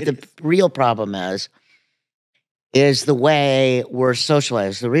I think the real problem is the way we're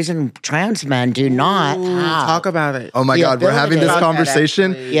socialized. The reason trans men do not talk about it. Oh my God, we're having this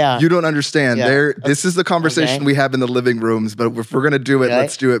conversation. Yeah. You don't understand. Yeah. This is the conversation we have in the living rooms, but if we're going to do it,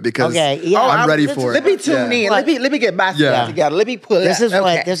 let's do it, because I'm ready for it. Let me tune in. Let me get my stuff together. Let me pull it.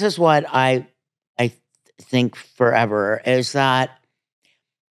 This is what I think forever is that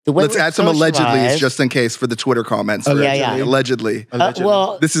the way let's add some allegedly just in case for the Twitter comments. Allegedly.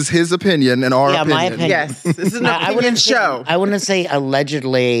 Well, this is his opinion and our opinion. My opinion. Yes, this is an opinion show. I wouldn't say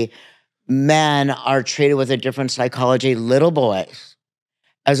allegedly men are treated with a different psychology, little boys,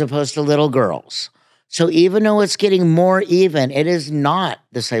 as opposed to little girls. So even though it's getting more even, it is not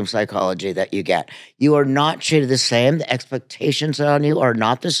the same psychology that you get. You are not treated the same. The expectations on you are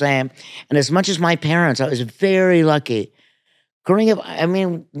not the same. And as much as my parents, I was very lucky. Growing up, I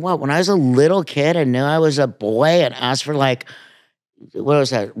mean, when I was a little kid and knew I was a boy and asked for what was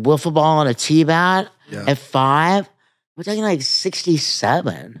that, wiffle ball and a tea bat at 5, we're talking like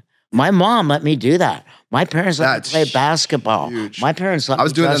 67. My mom let me do that. My parents let me play basketball. Huge. My parents let I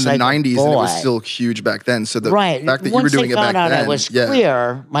was me doing it in the like 90s and it was still huge back then. So the fact that you were doing it back then. Once they found out I was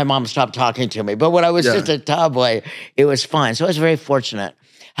queer, my mom stopped talking to me. But when I was just a tomboy, it was fine. So I was very fortunate.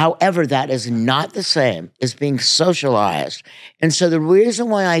 However, that is not the same as being socialized. And so the reason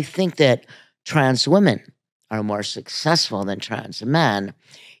why I think that trans women are more successful than trans men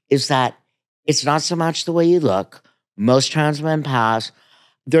is that it's not so much the way you look. Most trans men pass.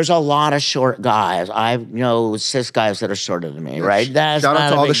 there's a lot of short guys. I know cis guys that are shorter than me, right? That's Shout out not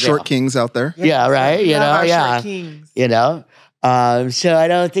to a all the big short deal. kings out there. Yeah, right. You Love know, our yeah. short kings. You know, so I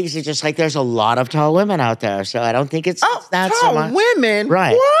don't think it's just like there's a lot of tall women out there. So I don't think it's that so tall much. women?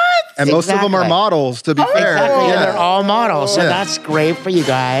 Right. What? And most of them are Exactly. models, to be fair. Exactly, Yeah. and they're all models, so Yeah. that's great for you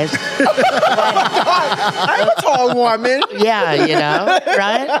guys. I'm a tall woman. Yeah, you know,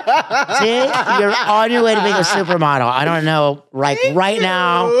 right? See, you're on your way to being a supermodel. I don't know, like right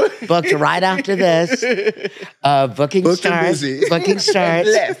now, booked right after this. Booking Booked and starts. busy. Booking starts.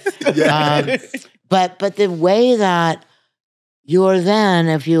 Yeah. But the way that you are then,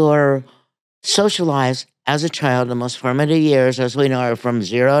 if you are socialized as a child, the most formative years, as we know, are from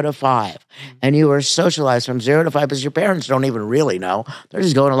 0 to 5. And you were socialized from 0 to 5 because your parents don't even really know. They're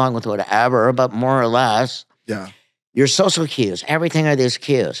just going along with whatever, but more or less, Yeah. your social cues, everything are these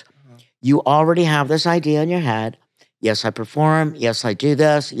cues. You already have this idea in your head. Yes, I perform. Yes, I do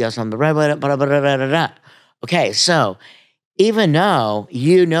this. Yes, I'm the red, blah, blah, blah, blah, blah, blah. Okay, so even though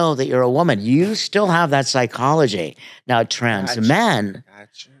you know that you're a woman, you still have that psychology. Now, trans men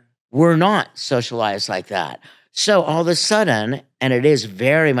were not socialized like that. So all of a sudden, and it is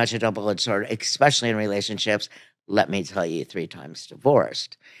very much a double-edged sword, especially in relationships, let me tell you, 3 times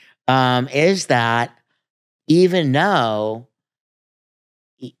divorced, is that even though,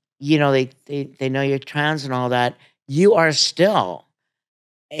 you know, they know you're trans and all that, you are still,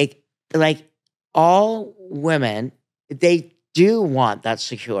 like all women, they do want that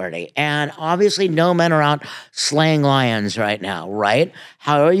security. And obviously no men are out slaying lions right now, right?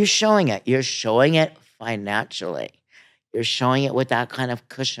 How are you showing it? You're showing it financially. You're showing it with that kind of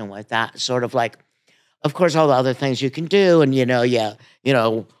cushion, with that sort of like, of course, all the other things you can do. And,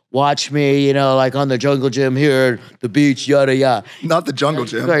 watch me, like on the jungle gym here, the beach, yada, yada. Not the jungle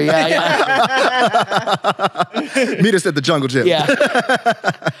gym. Yeah. Meet us at the jungle gym. Yeah.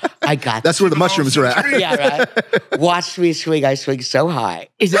 I got That's where the mushrooms are at. Yeah, right. Watch me swing. I swing so high.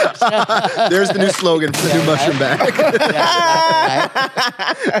 There's the new slogan for the new mushroom bag.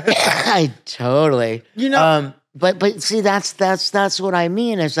 I totally. But see, that's what I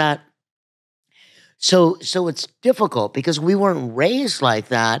mean is that. So it's difficult because we weren't raised like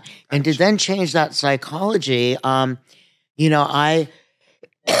that, and to then change that psychology. My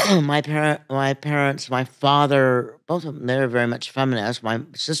parents, my father, both of them, they were very much feminist. My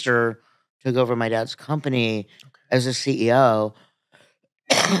sister took over my dad's company as a CEO.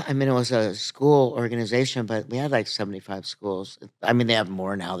 I mean, it was a school organization, but we had like 75 schools. I mean, they have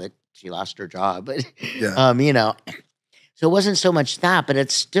more now that she lost her job, but Yeah. So it wasn't so much that, but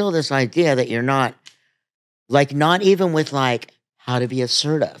it's still this idea that you're not even with like how to be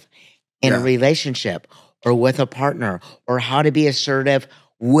assertive in a relationship or with a partner or how to be assertive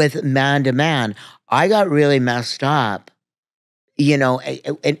with man to man. I got really messed up,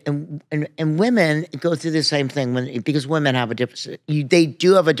 and women go through the same thing because women have they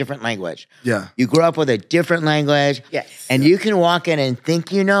do have a different language. Yeah. You grew up with a different language. Yes. And you can walk in and think,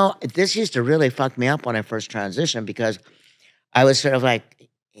 this used to really fuck me up when I first transitioned because I was sort of like,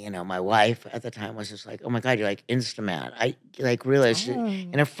 my wife at the time was just like, oh my God, you're like Instaman. I like realized,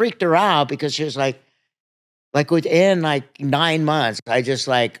 and it freaked her out because she was like within like 9 months, I just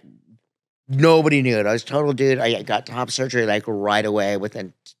like, nobody knew it. I was total dude. I got top surgery like right away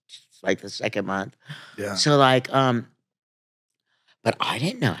within like the second month. Yeah. So like, but I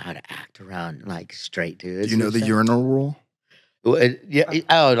didn't know how to act around like straight dudes. Do you know the urinal rule? Yeah.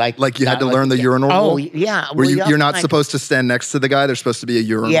 Oh, Like you had to learn the urinal Oh, rule? yeah. Where Well, you're not supposed to stand next to the guy. There's supposed to be a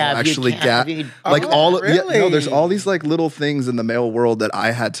urinal Yeah, if you actually can't- gap. if you- Like really? there's all these like little things in the male world that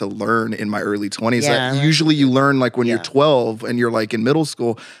I had to learn in my early 20s. Yeah, Like, usually you learn like when you're Yeah. 12 and you're like in middle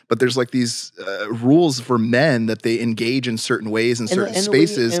school, but there's like these rules for men that they engage in certain ways in certain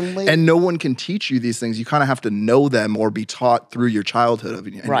spaces, and no one can teach you these things. You kind of have to know them or be taught through your childhood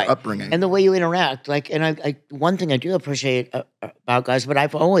and your upbringing. And the way you interact. Like, and I one thing I do appreciate about guys, but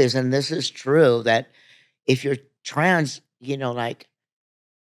I've always, and this is true, that if you're trans, like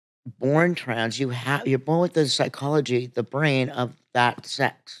born trans, you're born with the psychology, the brain of that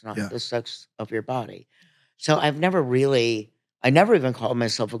sex, not the sex of your body. So I never even called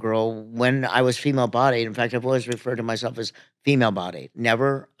myself a girl when I was female bodied. In fact, I've always referred to myself as female bodied.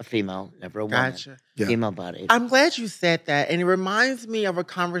 Never a female, never a woman. Gotcha. Yeah. Female bodied. I'm glad you said that. And it reminds me of a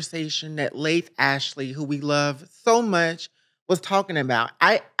conversation that Laith Ashley, who we love so much, was talking about.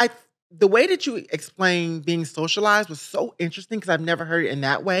 The way that you explained being socialized was so interesting because I've never heard it in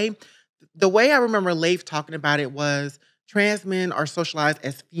that way. The way I remember Laith talking about it was trans men are socialized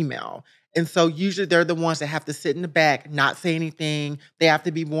as female. And so usually they're the ones that have to sit in the back, not say anything. They have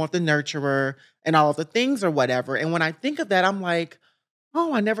to be more of the nurturer and all of the things or whatever. And when I think of that, I'm like,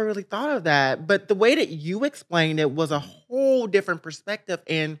 Oh, I never really thought of that. But the way that you explained it was a whole different perspective.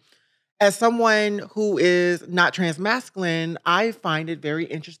 And as someone who is not transmasculine, I find it very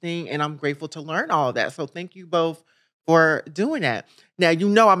interesting and I'm grateful to learn all of that. So thank you both for doing that. Now, you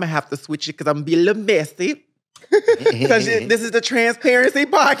know I'm going to have to switch it because I'm going to be a little messy. Because this is the Transparency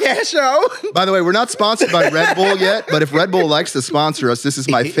Podcast Show. By the way, we're not sponsored by Red Bull yet, but if Red Bull likes to sponsor us, this is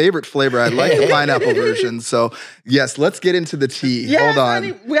my favorite flavor. I like the pineapple version. So, yes, let's get into the tea. Yeah, Hold on.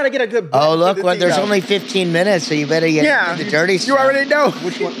 honey, we got to get a good Oh, look, there's only 15 minutes, so you better get the dirty stuff. You already know.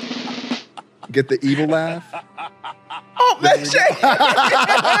 Which one? Get the evil laugh. Oh, that's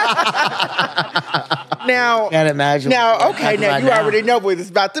Now, Can't imagine. Now, okay, now you already know what it's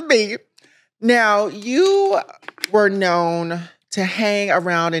about to be. Now, you were known to hang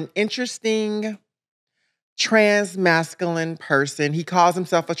around an interesting transmasculine person. He calls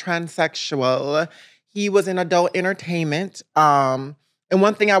himself a transsexual. He was in adult entertainment. And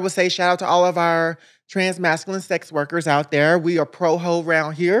one thing I would say, shout out to all of our transmasculine sex workers out there. We are pro-ho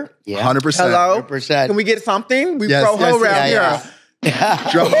around here. Yeah. 100%. Hello? 100%. Can we get something? We Yes, pro-ho yes, around yeah, here.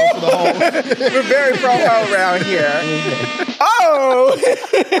 Drum roll for the whole. We're very pro-ho around here. Oh!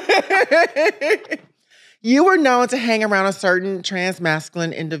 You were known to hang around a certain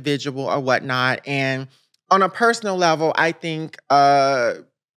transmasculine individual or whatnot. And on a personal level, I think,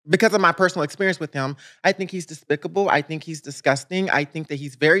 because of my personal experience with him, I think he's despicable. I think he's disgusting. I think that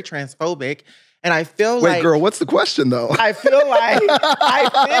he's very transphobic. And I feel like... Wait, girl, what's the question, though? I feel like... Who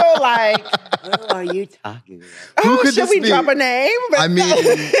are you talking about? Who Oh, could should this we be? drop a name? I mean,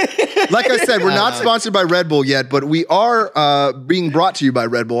 like I said, we're not sponsored by Red Bull yet, but we are being brought to you by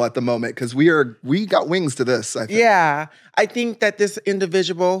Red Bull at the moment because we got wings to this, I think. Yeah. I think that this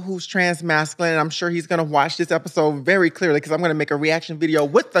individual who's transmasculine, and I'm sure he's going to watch this episode very clearly because I'm going to make a reaction video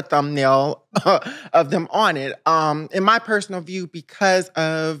with the thumbnail of them on it. In my personal view, because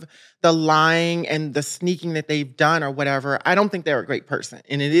of the lying and the sneaking that they've done or whatever, I don't think they're a great person.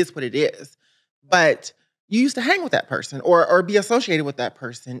 And it is what it is. But you used to hang with that person or be associated with that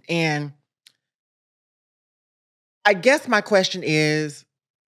person. And I guess my question is,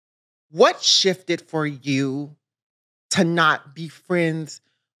 what shifted for you to not be friends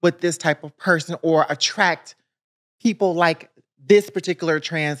with this type of person or attract people like this particular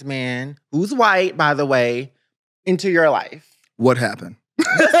trans man, who's white, by the way, into your life? What happened?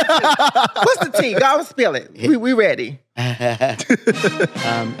 What's the tea? Go and spill it. We ready. Okay.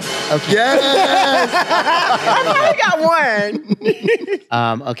 Yes! I got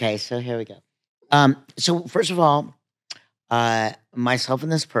one. Okay, so here we go. So first of all, myself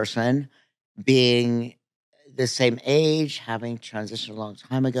and this person being the same age, having transitioned a long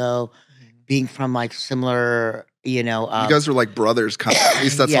time ago, being from like similar, you guys are like brothers, kind of. At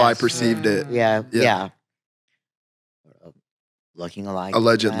least that's how I perceived it. Yeah. Looking alike.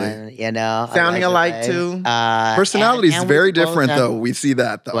 Allegedly. Sounding alike too. Personality's very different, though. We see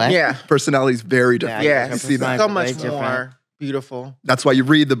that, though. What? Yeah. Personality's very different. Yeah. We see that. So much Very more different. beautiful. That's why you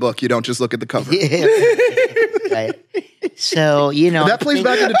read the book. You don't just look at the cover. Right. So, But that plays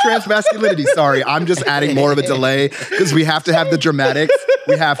back into transmasculinity. Sorry, I'm just adding more of a delay because we have to have the dramatics.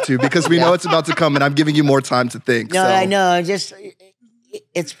 We have to because we know it's about to come and I'm giving you more time to think. No, so. I know.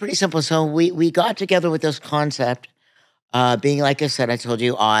 It's pretty simple. So we got together with this concept. Being, like I said, I told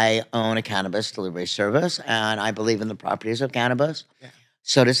you, I own a cannabis delivery service, and I believe in the properties of cannabis. Yeah.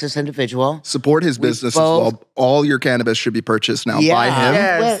 So does this individual. Support his business as well. All your cannabis should be purchased now by him.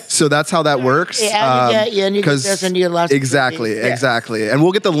 Yes. So that's how that works. Yeah, and you get this into your last exactly. And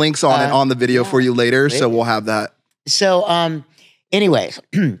we'll get the links on it on the video for you later, so we'll have that. So, anyways,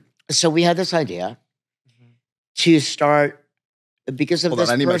 so we had this idea to start. Because of this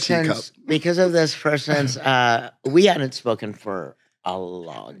person's, we hadn't spoken for a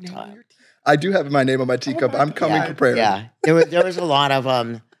long time. I do have my name on my teacup. I'm coming prepared. Yeah, there was a lot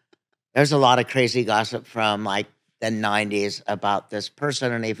of crazy gossip from like the 90s about this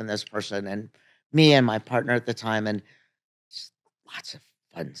person and even this person and me and my partner at the time and just lots of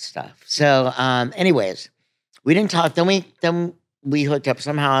fun stuff. So, anyways, we didn't talk. Then we hooked up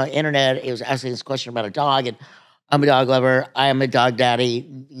somehow. Internet. It was asking this question about a dog and. I'm a dog lover. I am a dog daddy,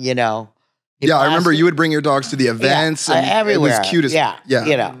 Yeah, I remember you would bring your dogs to the events. And everywhere. It was cute as Yeah.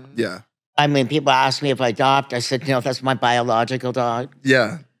 Yeah. I mean, people ask me if I adopt. I said, no, that's my biological dog.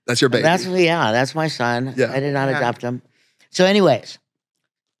 Yeah, that's your baby. That's my son. Yeah. I did not adopt him. So anyways,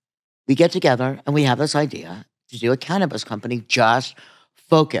 we get together and we have this idea to do a cannabis company just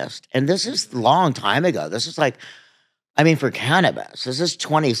focused. And this is a long time ago. This is like, for cannabis, this is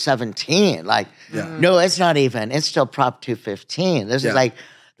 2017. Like, no, it's not even. It's still Prop 215. This is like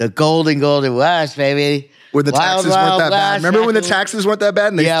the golden West, baby. Where the Wild, taxes weren't wild that bad. west, Remember when the actually. taxes weren't that bad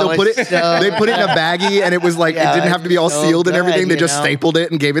and they Yeah, still it put was it so they put it in a baggie and it was like Yeah, it didn't have to be all so sealed and good, everything. They you just know? stapled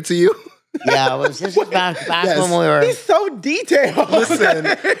it and gave it to you. Yeah, this is back Yes. when we were. He's so detailed. Listen,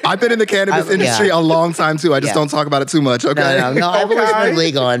 I've been in the cannabis yeah. industry a long time too. I just Yeah. don't talk about it too much. Okay. No, I've always Okay. been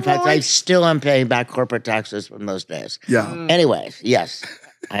legal. In fact, I still am paying back corporate taxes from those days. Yeah. Anyways, yes,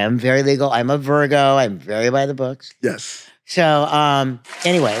 I am very legal. I'm a Virgo. I'm very by the books. Yes. So,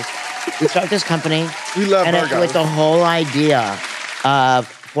 anyways, we start this company. We love and Virgos. with the whole idea of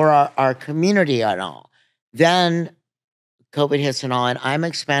for our community and all. Then COVID hits and all, and I'm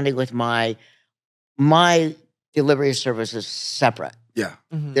expanding with my delivery services separate. Yeah.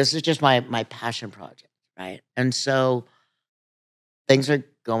 Mhm. This is just my passion project, right? And so things are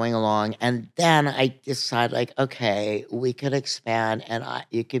going along, and then I decide like, okay, we could expand, and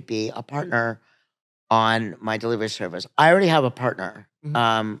you could be a partner on my delivery service. I already have a partner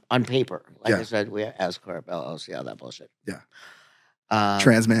on paper. Like Yeah. I said, we have S Corp, LLC, all that bullshit. Yeah.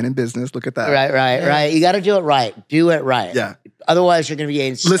 Trans man in business. Look at that. Right. You got to do it right. Do it right. Yeah. Otherwise, you're going to be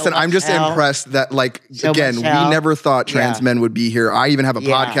in. Listen, I'm just impressed that, like, So again, much we hell. never thought trans Yeah. men would be here. I even have a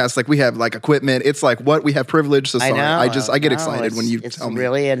Yeah. podcast. Like, we have like equipment. It's like what we have privilege. So sorry. I know. I get excited when you it's tell me.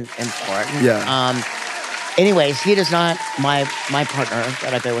 really important. Yeah. Anyways, he does not. My partner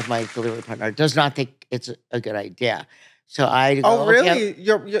that I've been with, my delivery partner, does not think it's a good idea. So I go, Oh, okay,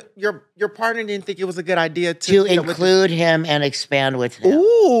 really? Your partner didn't think it was a good idea to you know, with include him and expand with the- him.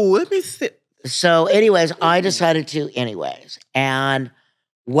 Ooh, let me see. So, anyways, I decided to, anyways. And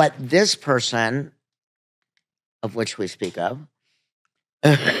what this person, of which we speak of,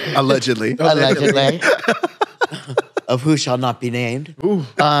 Allegedly. allegedly, of who shall not be named,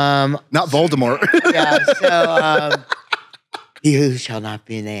 Not Voldemort. yeah. So, he who shall not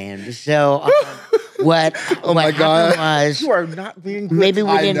be named. So, what my what God. happened was You are not being good. maybe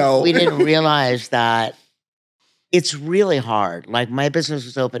I know. we didn't realize that it's really hard. Like my business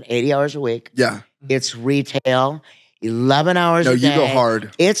was open 80 hours a week. Yeah. It's retail, 11 hours No, a you day. go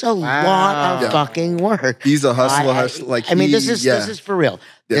hard. It's a lot of Yeah. fucking work. He's a hustler. Like, I mean, he- this is for real.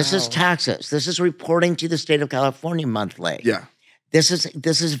 Yeah. This is taxes. This is reporting to the state of California monthly. Yeah. This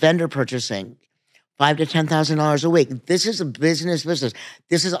is vendor purchasing, $5,000 to $10,000 a week. This is a business.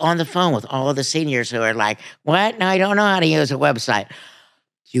 This is on the phone with all of the seniors who are like, "What? No, I don't know how to use a website."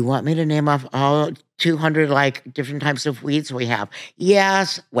 Do you want me to name off all 200 like different types of weeds we have?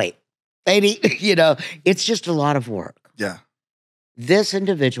 Yes. Wait, lady. It's just a lot of work. Yeah. This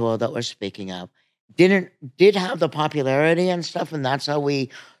individual that we're speaking of did have the popularity and stuff, and that's how we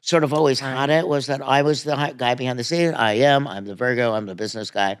sort of always had it, was that I was the guy behind the scene. I'm the Virgo, I'm the business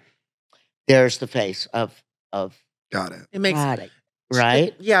guy. There's the face of Got it. It makes product,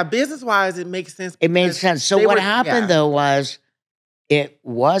 right? Yeah, business wise, it makes sense. It made because sense. So they what were- happened yeah. though was it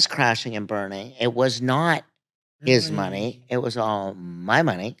was crashing and burning. It was not his Really? money. It was all my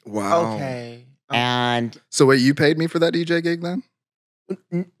money. Wow. Okay. And So wait, you paid me for that DJ gig then?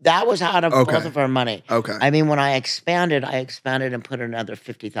 that was out of Okay. both of our money. Okay. I mean, when I expanded and put another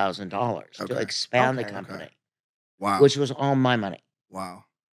 $50,000 to Okay. expand the Okay. company, Wow. which was all my money. Wow.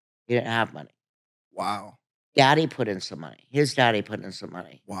 He didn't have money. Wow. Daddy put in some money. His daddy put in some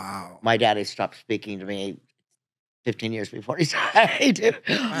money. Wow. My daddy stopped speaking to me 15 years before he died.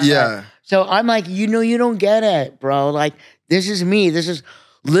 Yeah. So I'm like, you don't get it, bro. Like, this is me. This is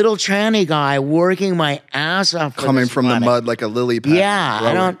little tranny guy working my ass off. for Coming this from money. the mud like a lily pad. Yeah, I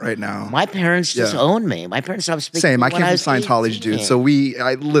growing don't- right now. My parents just Yeah. owned me. My parents stopped speaking. Same. to me I when came was from Scientology, 18. dude. So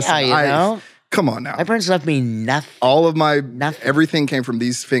listen. Yeah, you know? Come on now. My parents left me nothing. All of my Nothing. everything came from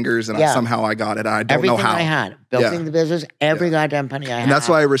these fingers, and Yeah. somehow I got it. I don't Everything know how. I had, building Yeah. the business, every Yeah. goddamn penny I had. And that's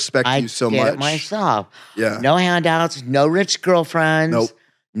why I respect I you so did much. it myself. Yeah. No handouts, no rich girlfriends, Nope.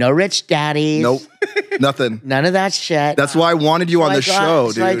 no rich daddies. Nope. Nothing. None of that shit. That's why I wanted you on the show,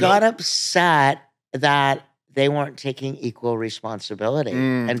 dude. So I got upset that they weren't taking equal responsibility.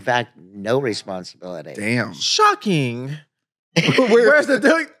 Mm. In fact, no responsibility. Damn. Shocking. Where's the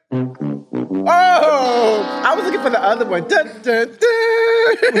dude? Oh, I was looking for the other one. Dun, dun, dun.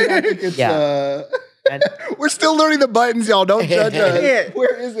 It's, Yeah. And- we're still learning the buttons, y'all. Don't judge us. Yeah.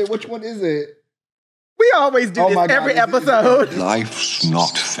 Where is it? Which one is it? We always do Oh this my God, every is it- episode. Life's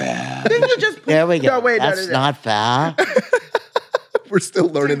not fair. Didn't you just put, there we go. No, wait, That's no. not fair. We're still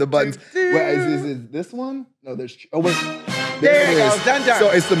learning the buttons. Wait, is this one? No, there's. Oh wait. There it is. goes. Done, done.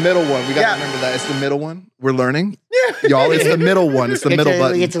 So it's the middle one. We got to Yeah. remember that. It's the middle one. We're learning. Yeah. Y'all, it's the middle one. It's the middle We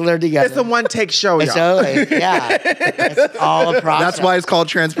button. get to learn together. It's a one-take show, It's y'all. yeah. It's all a process. That's why it's called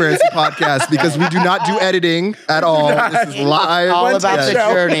Transparency Podcast, because we do not do editing at all. This is live. all One about take the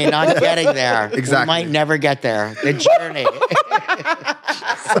show. journey, not getting there. Exactly. We might never get there. The journey.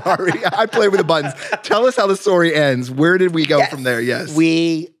 Sorry, I play with the buttons. Tell us how the story ends. Where did we go from there? Yes.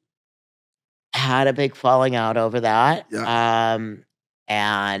 We had a big falling out over that. Yeah.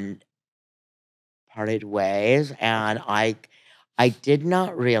 And parted ways. And I did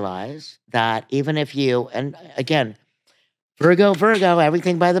not realize that even if you, and again, Virgo,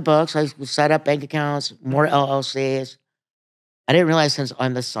 everything by the books. I set up bank accounts, more LLCs. I didn't realize since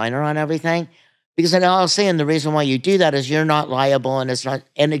I'm the signer on everything, because an LLC, and the reason why you do that is you're not liable, and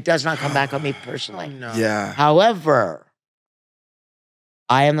it does not come back on me personally. No. Yeah. However,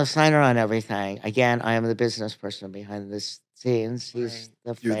 I am the signer on everything. Again, I am the business person behind the scenes. He's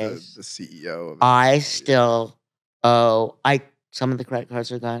the You're face. the CEO. I still owe. Some of the credit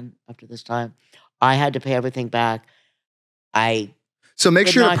cards are gone after this time. I had to pay everything back. So make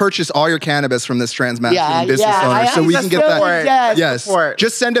sure to purchase all your cannabis from this Transmasculine business owner so we can get that. Yes.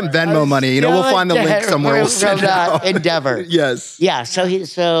 Just send him Venmo money. We'll find the link somewhere. We'll send it out. Endeavor. Yes. Yeah. So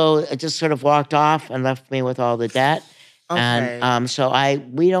it just sort of walked off and left me with all the debt. Okay. And so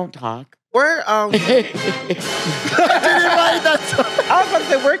we don't talk. Where I was going to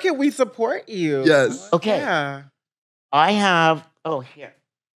say, where can we support you? Yes. Okay. Yeah. I have. Oh, here.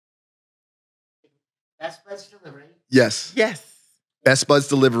 Best Buds Delivery. Yes. Yes. Best Buds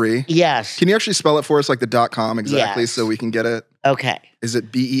Delivery. Yes. Can you actually spell it for us, like the .com exactly, Yes. so we can get it? Okay. Is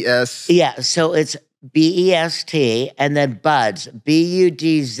it BES? Yeah. So it's BEST and then Buds,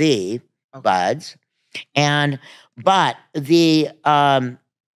 BUDZ, Buds, but the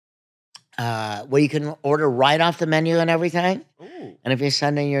where you can order right off the menu and everything. Ooh. And if you're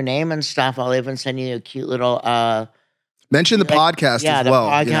sending your name and stuff, I'll even send you a cute little Mention the podcast as well.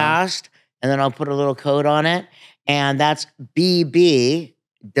 Yeah, the podcast, and then I'll put a little code on it, and that's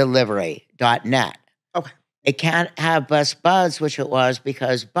bbdelivery.net. Okay. It can't have Best Buds, which it was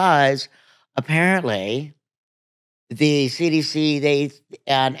because Buds, apparently, the CDC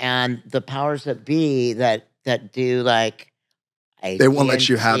and the powers that be that do like they won't let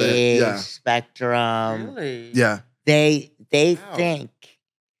you have it. Yeah. Spectrum. Really? Yeah. They Wow. think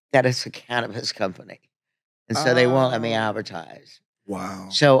that it's a cannabis company. And so they won't let me advertise. Wow.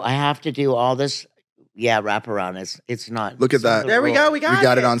 So I have to do all this, wraparound. It's not. Look at that. There we go. We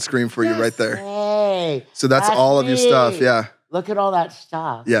got it on screen for you right there. Hey, So that's all of your stuff. Yeah. Look at all that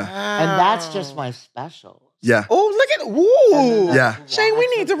stuff. Yeah. And that's just my special. Yeah. Oh, look at woo. Yeah. Shane, we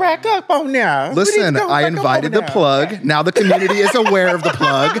need to rack up on now. Listen, I invited the plug. Now the community is aware of the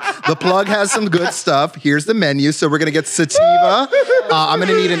plug. The plug has some good stuff. Here's the menu. So we're going to get sativa. I'm going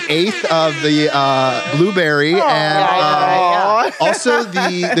to need an eighth of the blueberry. And also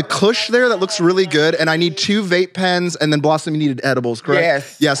the Kush there that looks really good. And I need 2 vape pens. And then Blossom, you needed edibles, correct?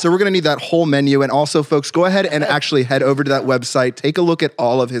 Yes. Yeah, so we're going to need that whole menu. And also, folks, go ahead and actually head over to that website. Take a look at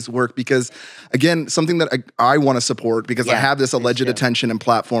all of his work because, again, something that I want to support because I have this alleged attention and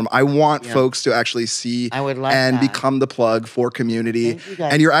platform. I want folks to actually see and become the plug for community.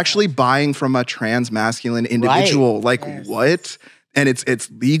 And you're actually buying from a transmasculine individual. Like, what? And it's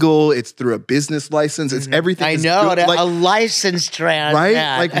legal. It's through a business license. It's everything. I know. Like, a licensed trans.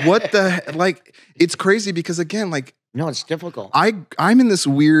 right? Like, what the, like, it's crazy because, again, like, no, it's difficult. I'm in this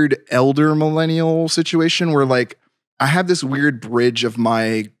weird elder millennial situation where, like, I have this weird bridge of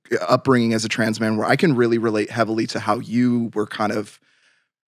my upbringing as a trans man where I can really relate heavily to how you were kind of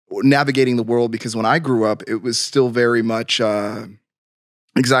navigating the world because when I grew up, it was still very much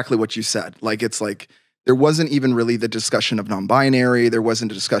exactly what you said. Like, it's like there wasn't even really the discussion of non-binary. There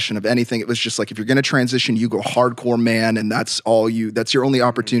wasn't a discussion of anything. It was just like, if you're going to transition, you go hardcore man and that's your only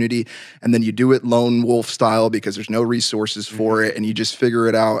opportunity. And then you do it lone wolf style because there's no resources for it and you just figure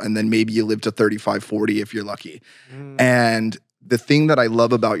it out. And then maybe you live to 35, 40 if you're lucky. And the thing that I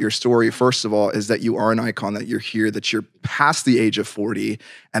love about your story, first of all, is that you are an icon, that you're here, that you're past the age of 40.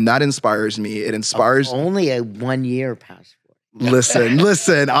 And that inspires me. It inspires. Only a 1 year past.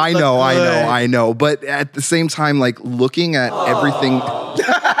 Listen, I know. But at the same time, like looking at everything.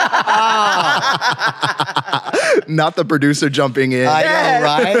 Not the producer jumping in. I know,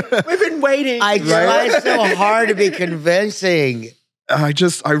 right? We've been waiting. I tried so hard to be convincing. I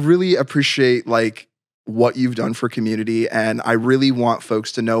really appreciate like what you've done for community. And I really want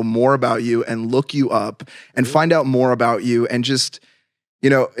folks to know more about you and look you up and find out more about you and just, you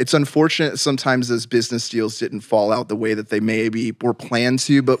know, it's unfortunate sometimes those business deals didn't fall out the way that they maybe were planned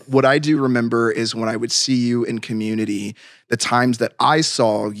to. But what I do remember is when I would see you in community, the times that I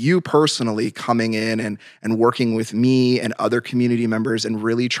saw you personally coming in and working with me and other community members and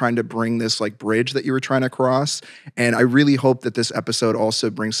really trying to bring this like bridge that you were trying to cross. And I really hope that this episode also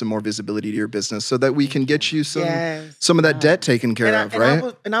brings some more visibility to your business so that we can get you some of that debt taken care of,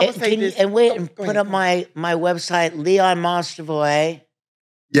 right? And I would say this. And wait, and put up my website, Leon Mostovoy.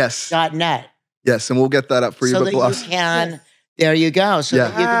 Yes. .net. Yes, and we'll get that up for you. So But that Blossom. you can, there you go. So Yeah.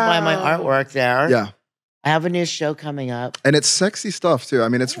 that you can buy my artwork there. Yeah. I have a new show coming up. And it's sexy stuff too. I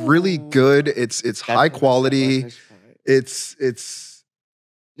mean, it's really good. It's high quality. It's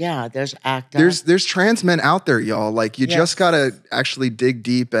yeah, there's ACT. there's trans men out there, y'all. Like you just gotta actually dig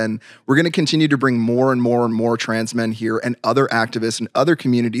deep, and we're gonna continue to bring more and more and more trans men here, and other activists and other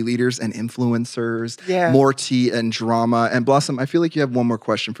community leaders and influencers. Yeah. More tea and drama. And Blossom, I feel like you have one more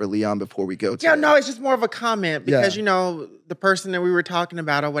question for Leon before we go. Yeah, no, it's just more of a comment because you know the person that we were talking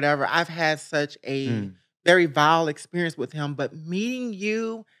about or whatever. I've had such a very vile experience with him, but meeting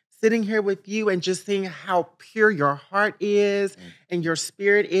you, sitting here with you, and just seeing how pure your heart is and your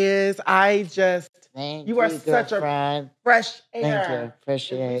spirit is, I just you are such a fresh air. Thank you.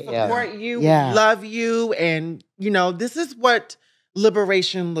 Appreciate We support you. Yeah. We love you, and you know this is what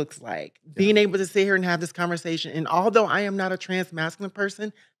liberation looks like. Being able to sit here and have this conversation. And although I am not a transmasculine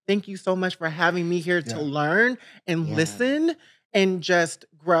person, thank you so much for having me here to learn and listen and just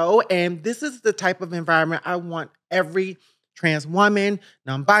grow. And this is the type of environment I want every trans woman,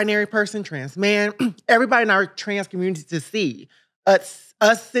 non-binary person, trans man, everybody in our trans community to see. Us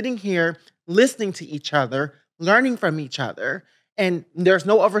sitting here, listening to each other, learning from each other. And there's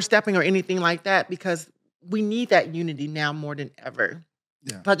no overstepping or anything like that because we need that unity now more than ever.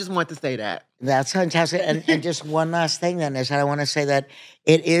 Yeah. So I just wanted to say that. That's fantastic. And just one last thing then is that I want to say that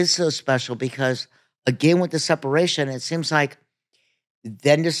it is so special because, again, with the separation, it seems like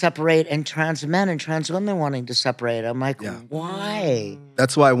then to separate and trans men and trans women wanting to separate. I'm like, why?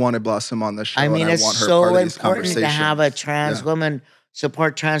 That's why I wanted Blossom on the show. I mean, and it's I want her so part of these important to have a trans woman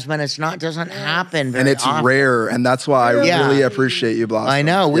support trans men. It's not doesn't happen very and it's often. rare, and that's why I really appreciate you, Blossom. I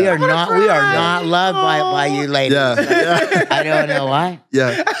know we are not loved by you ladies. Yeah. I don't know why.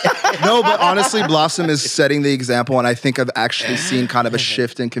 Yeah. No, but honestly, Blossom is setting the example, and I think I've actually seen kind of a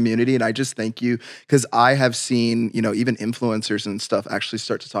shift in community, and I just thank you because I have seen, you know, even influencers and stuff actually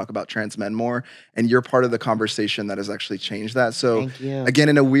start to talk about trans men more, and you're part of the conversation that has actually changed that. So again,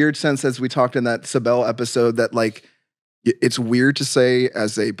 in a weird sense, as we talked in that Sabelle episode, that like, it's weird to say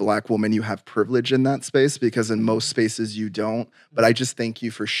as a Black woman you have privilege in that space because in most spaces you don't. But I just thank you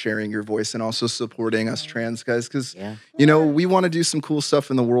for sharing your voice and also supporting us trans guys because, you know, we want to do some cool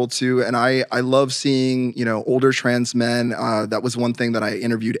stuff in the world too. And I love seeing, you know, older trans men. That was one thing that I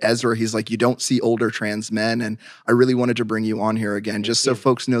interviewed Ezra. He's like, you don't see older trans men. And I really wanted to bring you on here again just so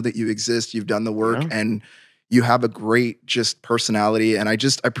folks know that you exist, you've done the work, and you have a great just personality, and I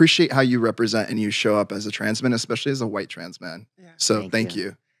appreciate how you represent and you show up as a trans man, especially as a white trans man. So thank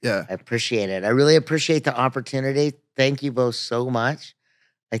you. Yeah. I appreciate it. I really appreciate the opportunity. Thank you both so much.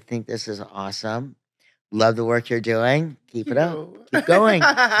 I think this is awesome. Love the work you're doing. Keep it up. Keep going.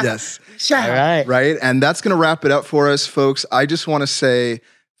 Yes. All right. Right. And that's going to wrap it up for us, folks. I just want to say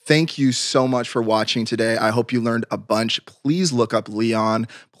thank you so much for watching today. I hope you learned a bunch. Please look up Leon.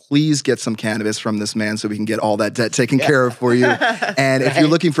 Please get some cannabis from this man so we can get all that debt taken care of for you. And if you're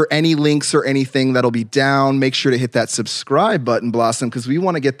looking for any links or anything, that'll be down. Make sure to hit that subscribe button, Blossom, because we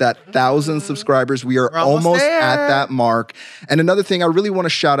want to get that 1,000 subscribers. We are almost at that mark. And another thing, I really want to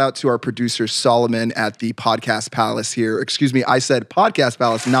shout out to our producer, Solomon, at the Podcast Palace here. Excuse me, I said Podcast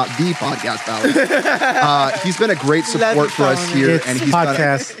Palace, not the Podcast Palace. He's been a great support for us here. It's and he's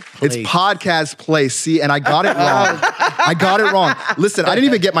It's Podcast Place. See, and I got it wrong. I got it wrong. Listen, I didn't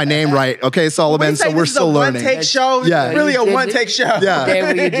even get my name right. Okay, Solomon. So we're still learning. One-take show. Yeah. Really a one-take show. Yeah. The day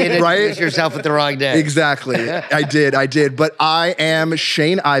when you did Right? introduce yourself with the wrong day. Exactly. I did. But I am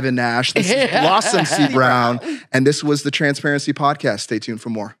Shane Ivan Nash. This is Blossom C. Brown. And this was the Transparency Podcast. Stay tuned for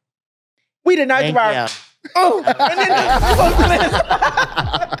more. We did not do our... Thank you. Oh, and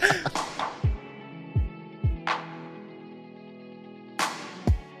then...